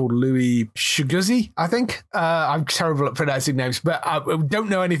newcomer called Louis Chiguzzi, I think. I'm terrible at pronouncing names, but I don't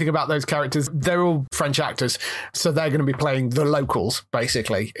know anything about those characters. They're all French actors, so they're going to be playing the locals,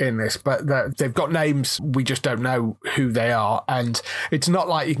 basically, in this. But they've got names, we just don't know who they are. And it's not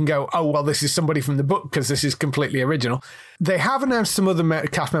like you can go, oh, well, this is somebody from the book, because this is completely original. They have announced some other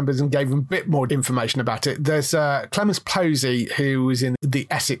cast members and gave them a bit more information about it. There's Clemens Posey, who was in The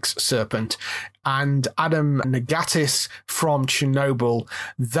Essex Serpent, and Adam Nagatis from Chernobyl.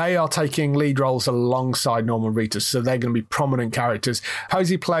 They are taking lead roles alongside Norman Reedus, so they're going to be prominent characters.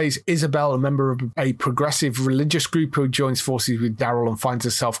 Posey plays Isabel, a member of a progressive religious group who joins forces with Daryl and finds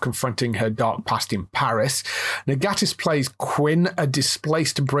herself confronting her dark past in Paris. Nagatis plays Quinn, a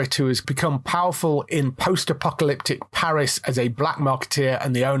displaced Brit who has become powerful in post-apocalyptic Paris as a black marketeer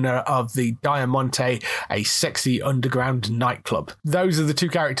and the owner of the Diamante, a sexy underground nightclub. Those are the two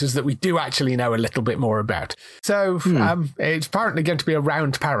characters that we do actually know a little bit more about. So it's apparently going to be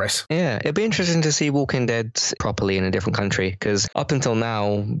around Paris. Yeah, it'd be interesting to see Walking Dead properly in a different country, because up until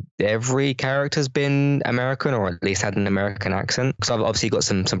now, every character's been American, or at least had an American accent. Because I've obviously got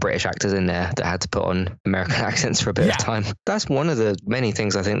some British actors in there that had to put on American accents for a bit of time. That's one of the many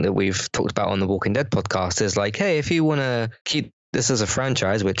things I think that we've talked about on the Walking Dead podcast is like, hey, if you want to keep this as a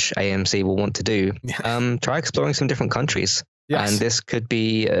franchise, which AMC will want to do, try exploring some different countries. Yes. And this could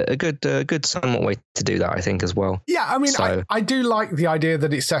be a good somewhat way to do that, I think, as well. Yeah, I mean, So- I do like the idea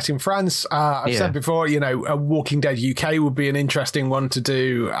that it's set in France. I've said before, a Walking Dead UK would be an interesting one to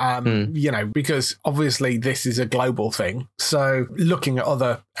do, because obviously this is a global thing. So looking at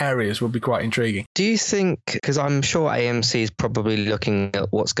other areas would be quite intriguing. Do you think, because I'm sure AMC is probably looking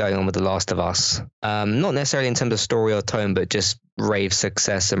at what's going on with The Last of Us, not necessarily in terms of story or tone, but just rave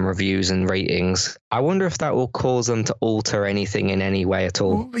success and reviews and ratings. I wonder if that will cause them to alter anything in any way at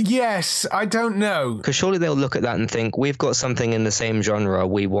all. Yes, I don't know. Because surely they'll look at that and think, we've got something in the same genre.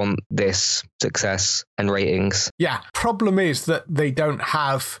 We want this success and ratings. Yeah. Problem is that they don't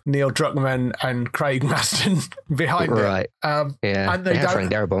have Neil Druckmann and Craig Maston behind Right. it. Yeah. And They they have don't.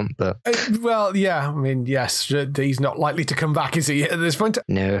 Frank Darabont, but Well, yeah. I mean, yes, he's not likely to come back, is he, at this point?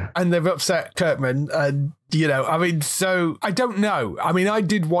 no. And they've upset Kirkman. And, so I don't know. I mean, I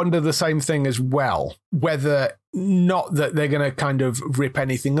did wonder the same thing as well, whether not that they're going to kind of rip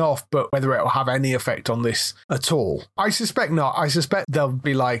anything off, but whether it will have any effect on this at all. I suspect not. I suspect they'll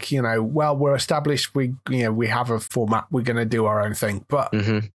be like, well, we're established. We have a format. We're going to do our own thing, but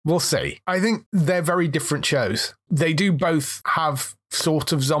we'll see. I think they're very different shows. They do both have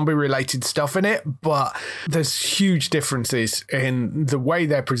sort of zombie related stuff in it, but there's huge differences in the way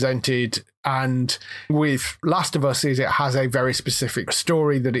they're presented. And with Last of Us, it has a very specific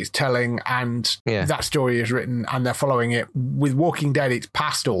story that it's telling, and that story is written and they're following it. With Walking Dead, it's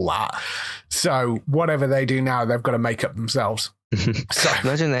past all that. So whatever they do now, they've got to make up themselves. So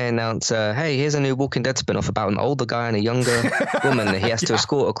Imagine they announce, hey, here's a new Walking Dead spin-off about an older guy and a younger woman that he has to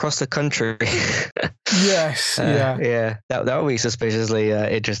escort across the country. yes, Yeah, that would be suspiciously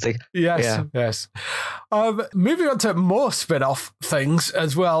interesting. Yes. Moving on to more spin-off things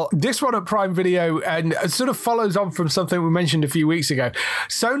as well. This one at Prime Video, and it sort of follows on from something we mentioned a few weeks ago.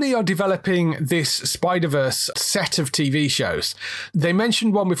 Sony are developing this Spider-Verse set of TV shows. They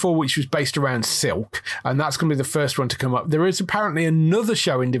mentioned one before which was based around Silk, and that's going to be the first one to come up. There is apparently another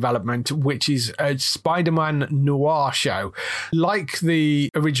show in development, which is a Spider-Man noir show. Like the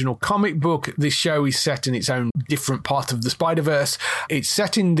original comic book, this show is set in its own different part of the Spider-Verse. It's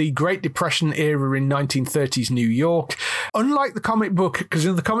set in the Great Depression era in 1930s New York. Unlike the comic book, because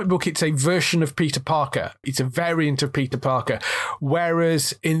in the comic book it's a version of Peter Parker. It's a variant of Peter Parker.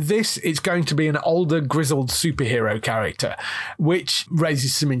 Whereas in this, it's going to be an older, grizzled superhero character, which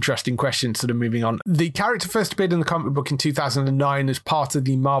raises some interesting questions that are moving on. The character first appeared in the comic book in 2009 as part of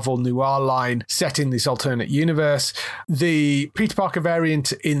the Marvel Noir line set in this alternate universe. The Peter Parker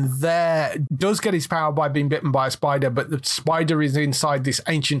variant in there does get his power by being bitten by a spider, but the spider is inside this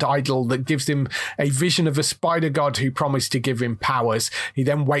ancient idol that gives him a vision of a spider god who promised to give him powers. He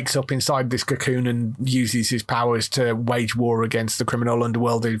then wakes up inside this cocoon and uses his powers to wage war against the criminal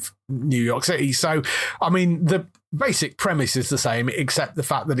underworld of New York City. So, I mean, the basic premise is the same, except the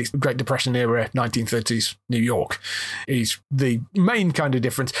fact that it's Great Depression era, 1930s New York is the main kind of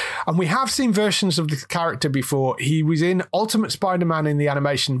difference. And we have seen versions of this character before. He was in Ultimate Spider-Man in the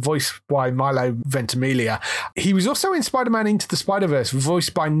animation, voiced by Milo Ventimiglia. He was also in Spider-Man Into the Spider-Verse,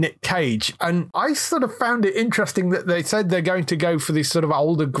 voiced by Nick Cage. And I sort of found it interesting that they said they're going to go for this sort of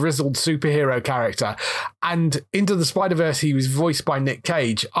older, grizzled superhero character. And Into the Spider-Verse, he was voiced by Nick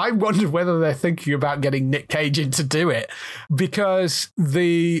Cage. I wondered whether they're thinking about getting Nick Cage in to do it, because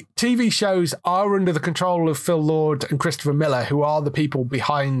the TV shows are under the control of Phil Lord and Christopher Miller, who are the people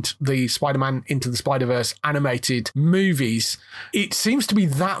behind the Spider-Man Into the Spider-Verse animated movies. It seems to be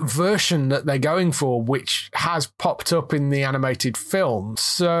that version that they're going for, which has popped up in the animated film.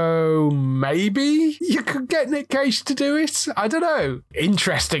 So maybe you could get Nick Cage to do it. I don't know.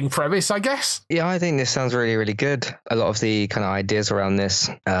 Interesting premise, I guess. Yeah, I think this sounds really, really good. A lot of the kind of ideas around this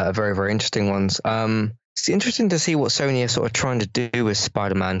are very, very interesting ones. It's interesting to see what Sony are sort of trying to do with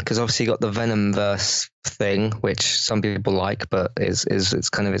Spider-Man, because obviously you got the Venomverse thing, which some people like, but is it's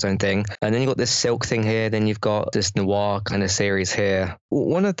kind of its own thing. And then you got this Silk thing here, then you've got this noir kind of series here.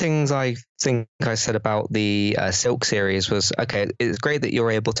 One of the things I think I said about the Silk series was, okay, it's great that you're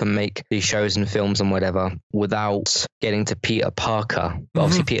able to make these shows and films and whatever without getting to Peter Parker. But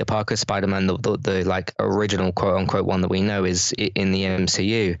obviously Peter Parker Spider-Man, the like original quote unquote one that we know, is in the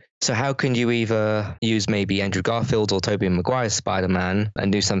MCU. So how can you either use maybe Andrew Garfield or Tobey Maguire's Spider-Man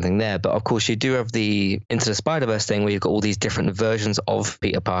and do something there? But of course you do have the Into the Spider-Verse thing where you've got all these different versions of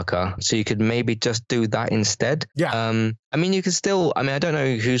Peter Parker. So you could maybe just do that instead. Yeah. I mean, you could still, I don't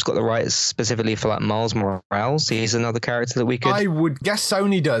know who's got the rights specifically for like Miles Morales. He's another character that we could. I would guess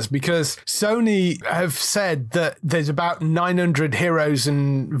Sony does, because Sony have said that there's about 900 heroes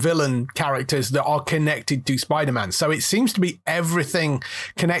and villain characters that are connected to Spider-Man. So it seems to be everything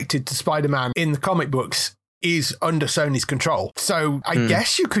connected to Spider-Man in the comic books is under Sony's control. So I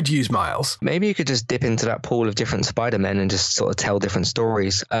guess you could use Miles. Maybe you could just dip into that pool of different Spider-Men and just sort of tell different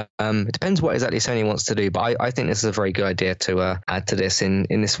stories. It depends what exactly Sony wants to do, but I think this is a very good idea to add to this in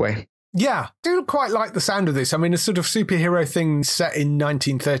this way. Yeah, I do quite like the sound of this. I mean, a sort of superhero thing set in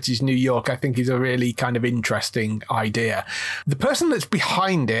 1930s New York, I think is a really kind of interesting idea. The person that's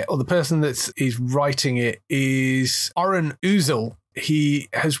behind it, or the person that is writing it, is Oren Uzel. He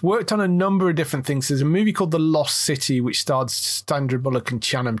has worked on a number of different things. There's a movie called The Lost City, which starred Sandra Bullock and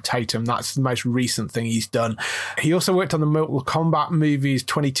Channing Tatum. That's the most recent thing he's done. He also worked on the Mortal Kombat movies,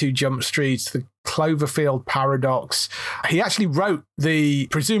 22 Jump Streets, the Cloverfield Paradox. He actually wrote the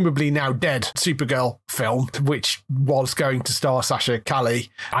presumably now dead Supergirl film, which was going to star Sasha Calle.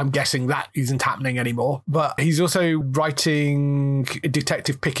 I'm guessing that isn't happening anymore. But he's also writing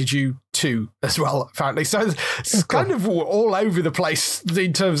Detective Pikachu 2 as well, apparently. So it's kind of all over the place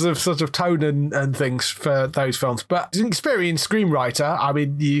in terms of sort of tone and things for those films. But he's an experienced screenwriter. I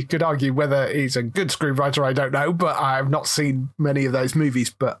mean, you could argue whether he's a good screenwriter, I don't know, but I've not seen many of those movies,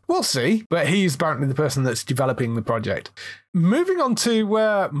 but we'll see. But he's apparently the person that's developing the project. Moving on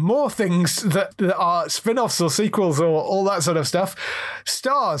to more things that are spin-offs or sequels or all that sort of stuff.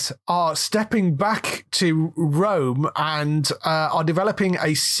 Starz are stepping back to Rome and are developing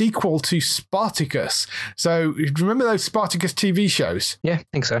a sequel to Spartacus. So remember those Spartacus TV shows? Yeah, I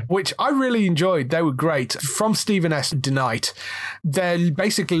think so. Which I really enjoyed. They were great. From Stephen S. DeKnight. They're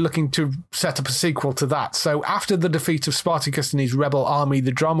basically looking to set up a sequel to that. So after the defeat of Spartacus and his rebel army,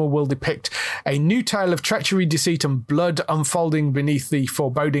 the drama will depict a new tale of treachery, deceit, and blood unfolding beneath the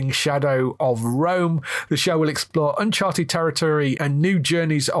foreboding shadow of Rome. The show will explore uncharted territory and new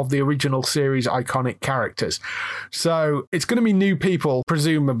journeys of the original series' iconic characters. So it's going to be new people,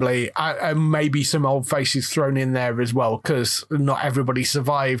 presumably, and maybe some old faces thrown in there as well, because not everybody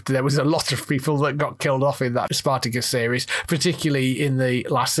survived. There was a lot of people that got killed off in that Spartacus series, particularly in the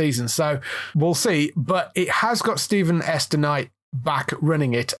last season. So we'll see. But it has got Stephen S. DeKnight back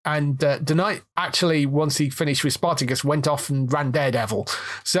running it, and DeKnight actually, once he finished with Spartacus, went off and ran Daredevil.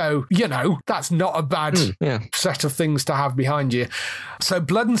 So, you know, that's not a bad set of things to have behind you. So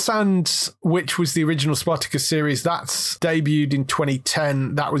Blood and Sand, which was the original Spartacus series, that's debuted in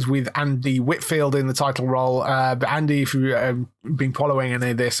 2010. That was with Andy Whitfield in the title role. But Andy, if you've been following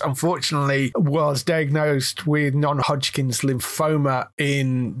any of this, unfortunately was diagnosed with non-Hodgkin's lymphoma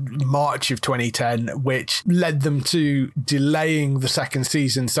in March of 2010, which led them to delaying the second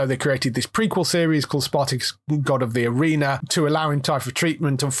season. So they created this prequel series called Spartacus, God of the Arena, to allow him time for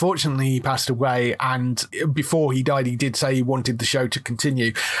treatment. Unfortunately, he passed away, and before he died, he did say he wanted the show to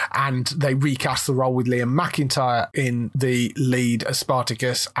continue, and they recast the role with Liam McIntyre in the lead as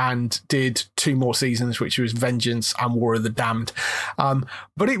Spartacus and did 2 more seasons, which was Vengeance and War of the Damned.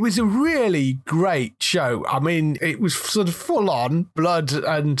 But it was a really great show. I mean, it was sort of full on blood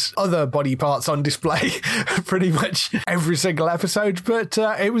and other body parts on display pretty much every single episode, but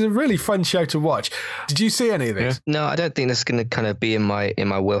it was a really fun show to watch. Did you see any of this? Yeah. No, I don't think this is going to kind of be in my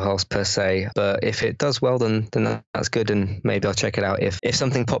wheelhouse per se, but if it does well, then that's good, and maybe I'll check it out if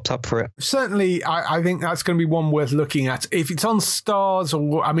something pops up for it. Certainly, I think that's going to be one worth looking at. If it's on Starz,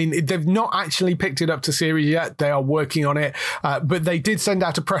 or I mean, they've not actually picked it up to series yet. They are working on it, but they did send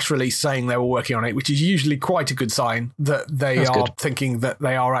out a press release saying they were working on it, which is usually quite a good sign that they are thinking that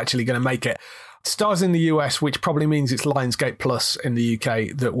they are actually going to make it. Starz in the US, which probably means it's Lionsgate Plus in the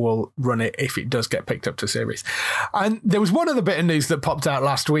UK that will run it if it does get picked up to series. And there was one other bit of news that popped out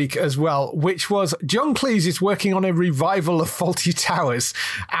last week as well, which was John Cleese is working on a revival of Fawlty Towers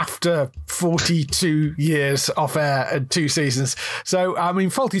after 42 years off air and 2 seasons. So, I mean,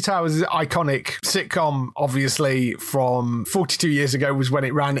 Fawlty Towers is an iconic sitcom, obviously, from 42 years ago was when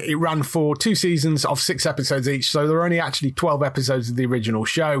it ran. It ran for 2 seasons of 6 episodes each, so there are only actually 12 episodes of the original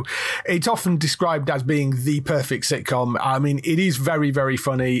show. It's often described as being the perfect sitcom. I mean, it is very, very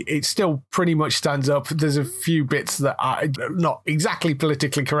funny. It still pretty much stands up. There's a few bits that are not exactly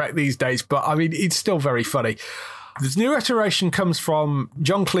politically correct these days, but I mean, it's still very funny. This new iteration comes from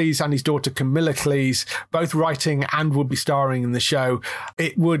John Cleese and his daughter Camilla Cleese, both writing and would be starring in the show.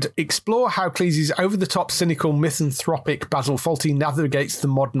 It would explore how Cleese's over-the-top, cynical, misanthropic Basil Fawlty navigates the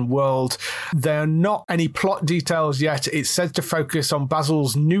modern world. There are not any plot details yet. It's said to focus on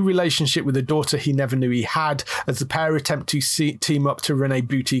Basil's new relationship with a daughter he never knew he had, as the pair attempt to team up to run a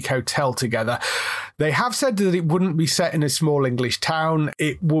boutique hotel together. They have said that it wouldn't be set in a small English town.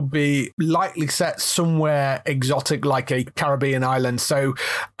 It would be likely set somewhere exotic, like a Caribbean island, so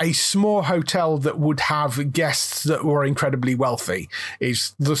a small hotel that would have guests that were incredibly wealthy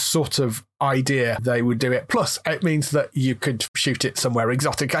is the sort of idea they would do it. Plus, it means that you could shoot it somewhere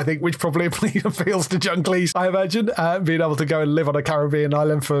exotic, I think, which probably appeals to John Cleese, I imagine, being able to go and live on a Caribbean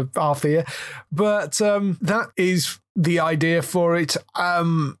island for half the year. But that is the idea for it.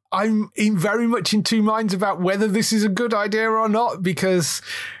 I'm very much in two minds about whether this is a good idea or not, because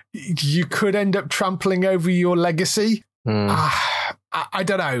you could end up trampling over your legacy. I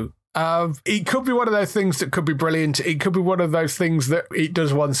don't know. It could be one of those things that could be brilliant. It could be one of those things that it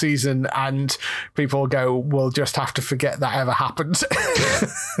does one season and people go, we'll just have to forget that ever happened.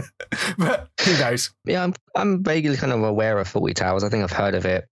 But who knows? Yeah, I'm vaguely kind of aware of Fawlty Towers. I think I've heard of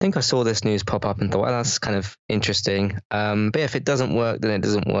it. I think I saw this news pop up and thought, well, that's kind of interesting. But if it doesn't work, then it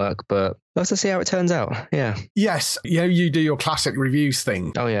doesn't work. But let's see how it turns out. Yeah. Yes. You do your classic reviews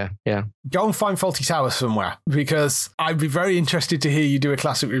thing. Oh, yeah. Yeah. Go and find Fawlty Towers somewhere, because I'd be very interested to hear you do a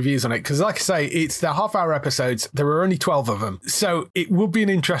classic reviews on it. Because like I say, it's the half-hour episodes. There are only 12 of them. So it would be an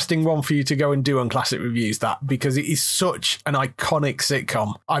interesting one for you to go and do on classic reviews, that, because it is such an iconic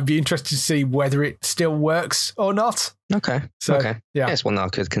sitcom. I'd be interested to see whether it still works or not. Okay. So, okay. Yeah. It's one that I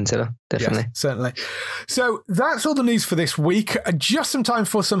could consider. Definitely. Yes, certainly. So that's all the news for this week. Just some time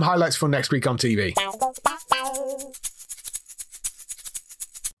for some highlights for next week on TV.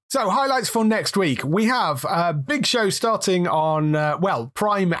 So, highlights for next week. We have a big show starting on,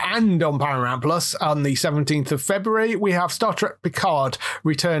 Prime and on Paramount Plus on the 17th of February. We have Star Trek Picard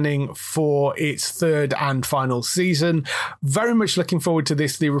returning for its third and final season. Very much looking forward to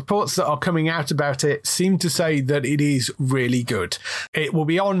this. The reports that are coming out about it seem to say that it is really good. It will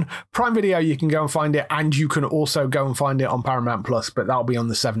be on Prime Video. You can go and find it, and you can also go and find it on Paramount Plus, but that'll be on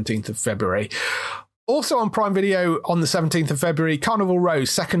the 17th of February. Also on Prime Video on the 17th of February, Carnival Row,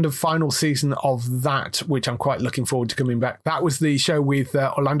 second and final season of that, which I'm quite looking forward to coming back. That was the show with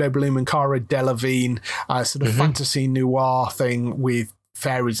Orlando Bloom and Cara Delevingne, sort of fantasy noir thing with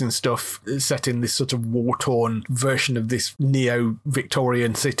fairies and stuff set in this sort of war-torn version of this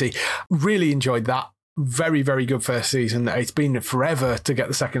neo-Victorian city. Really enjoyed that. Very, very good first season. It's been forever to get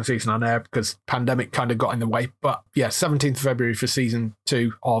the second season on air because pandemic kind of got in the way. But yeah, 17th of February for season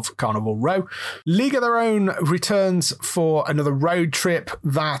 2 of Carnival Row. League of Their Own returns for another road trip.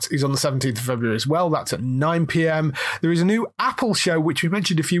 That is on the 17th of February as well. That's at 9 p.m. There is a new Apple show, which we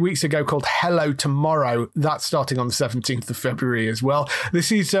mentioned a few weeks ago, called Hello Tomorrow. That's starting on the 17th of February as well.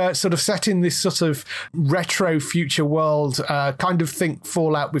 This is sort of set in this sort of retro future world, kind of think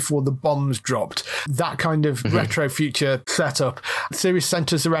Fallout before the bombs dropped. That kind of retro future setup. The series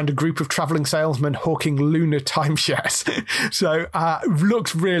centers around a group of traveling salesmen hawking lunar timeshares. So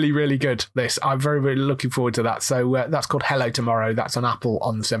looks really, really good, this. I'm very, very looking forward to that. So that's called Hello Tomorrow. That's on Apple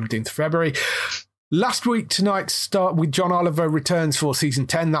on the 17th of February. Last week tonight start with John Oliver returns for season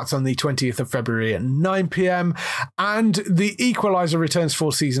 10. That's on the 20th of February at 9 p.m. And The Equalizer returns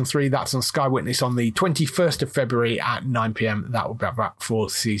for season 3. That's on Sky Witness on the 21st of February at 9 p.m. That will be back for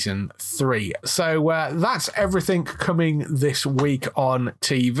season 3. So that's everything coming this week on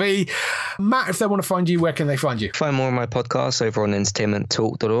TV. Matt, if they want to find you, where can they find you? Find more of my podcasts over on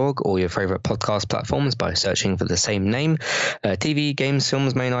entertainmenttalk.org or your favourite podcast platforms by searching for the same name. TV, games,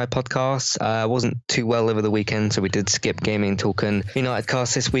 films, main eye podcasts. Wasn't too well over the weekend, so we did skip Gaming Talk and United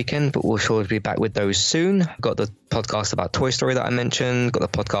Cast this weekend, but we'll sure be back with those soon. Got the podcast about Toy Story that I mentioned, got the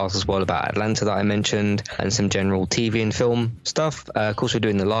podcast as well about Atlanta that I mentioned, and some general TV and film stuff. Of course, we're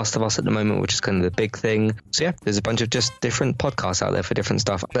doing The Last of Us at the moment, which is kind of the big thing. So yeah, there's a bunch of just different podcasts out there for different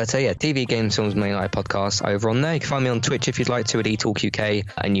stuff. But yeah, TV, games, films, main eye podcast over on there. You can find me on Twitch if you'd like to at eTalk UK,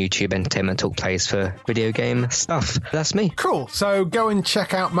 and YouTube Entertainment Talk Plays for video game stuff. That's me. Cool. So go and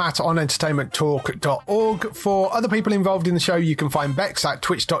check out Matt on entertainmenttalk.org. For other people involved in the show, you can find Bex at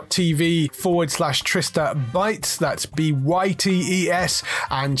twitch.tv/Trista Bytes. That's BYTES,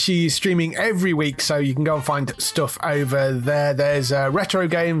 and she's streaming every week, so you can go and find stuff over there. There's retro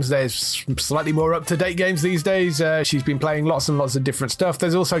games, there's slightly more up-to-date games these days. She's been playing lots and lots of different stuff.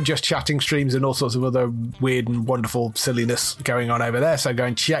 There's also just chatting streams and all sorts of other weird and wonderful silliness going on over there, so go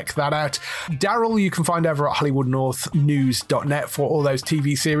and check that out. Daryl, you can find over at HollywoodNorthNews.net for all those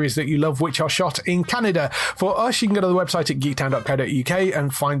TV series that you love, which are shot in Canada. For us, you can go to the website at geektown.co.uk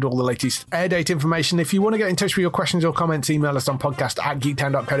and find all the latest air date information. If you want to get in touch with your questions or comments, email us on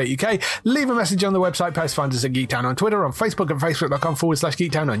podcast@geektown.co.uk. Leave a message on the website post. Find us at Geektown on Twitter, on Facebook at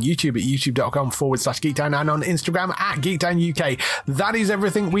facebook.com/Geektown, on YouTube at youtube.com/Geektown, and on Instagram at GeektownUK. That is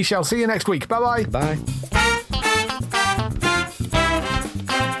everything. We shall see you next week. Bye-bye. Bye.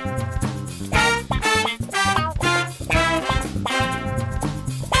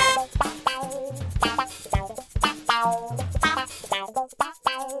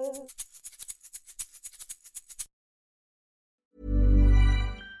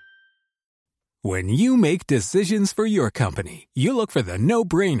 When you make decisions for your company, you look for the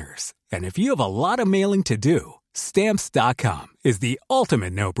no-brainers. And if you have a lot of mailing to do, Stamps.com is the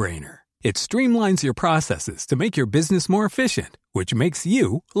ultimate no-brainer. It streamlines your processes to make your business more efficient, which makes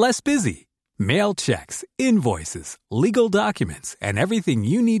you less busy. Mail checks, invoices, legal documents, and everything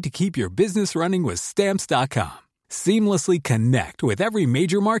you need to keep your business running with Stamps.com. Seamlessly connect with every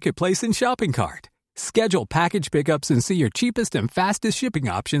major marketplace and shopping cart. Schedule package pickups and see your cheapest and fastest shipping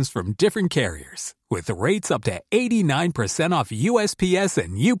options from different carriers, with rates up to 89% off USPS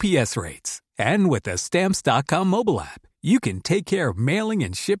and UPS rates. And with the Stamps.com mobile app, you can take care of mailing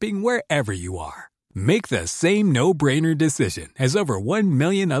and shipping wherever you are. Make the same no-brainer decision as over 1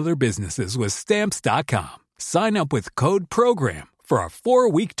 million other businesses with Stamps.com. Sign up with code PROGRAM for a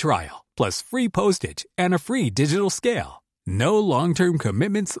 4-week trial, plus free postage and a free digital scale. No long-term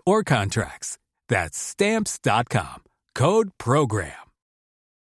commitments or contracts. That's Stamps.com. Code PROGRAM.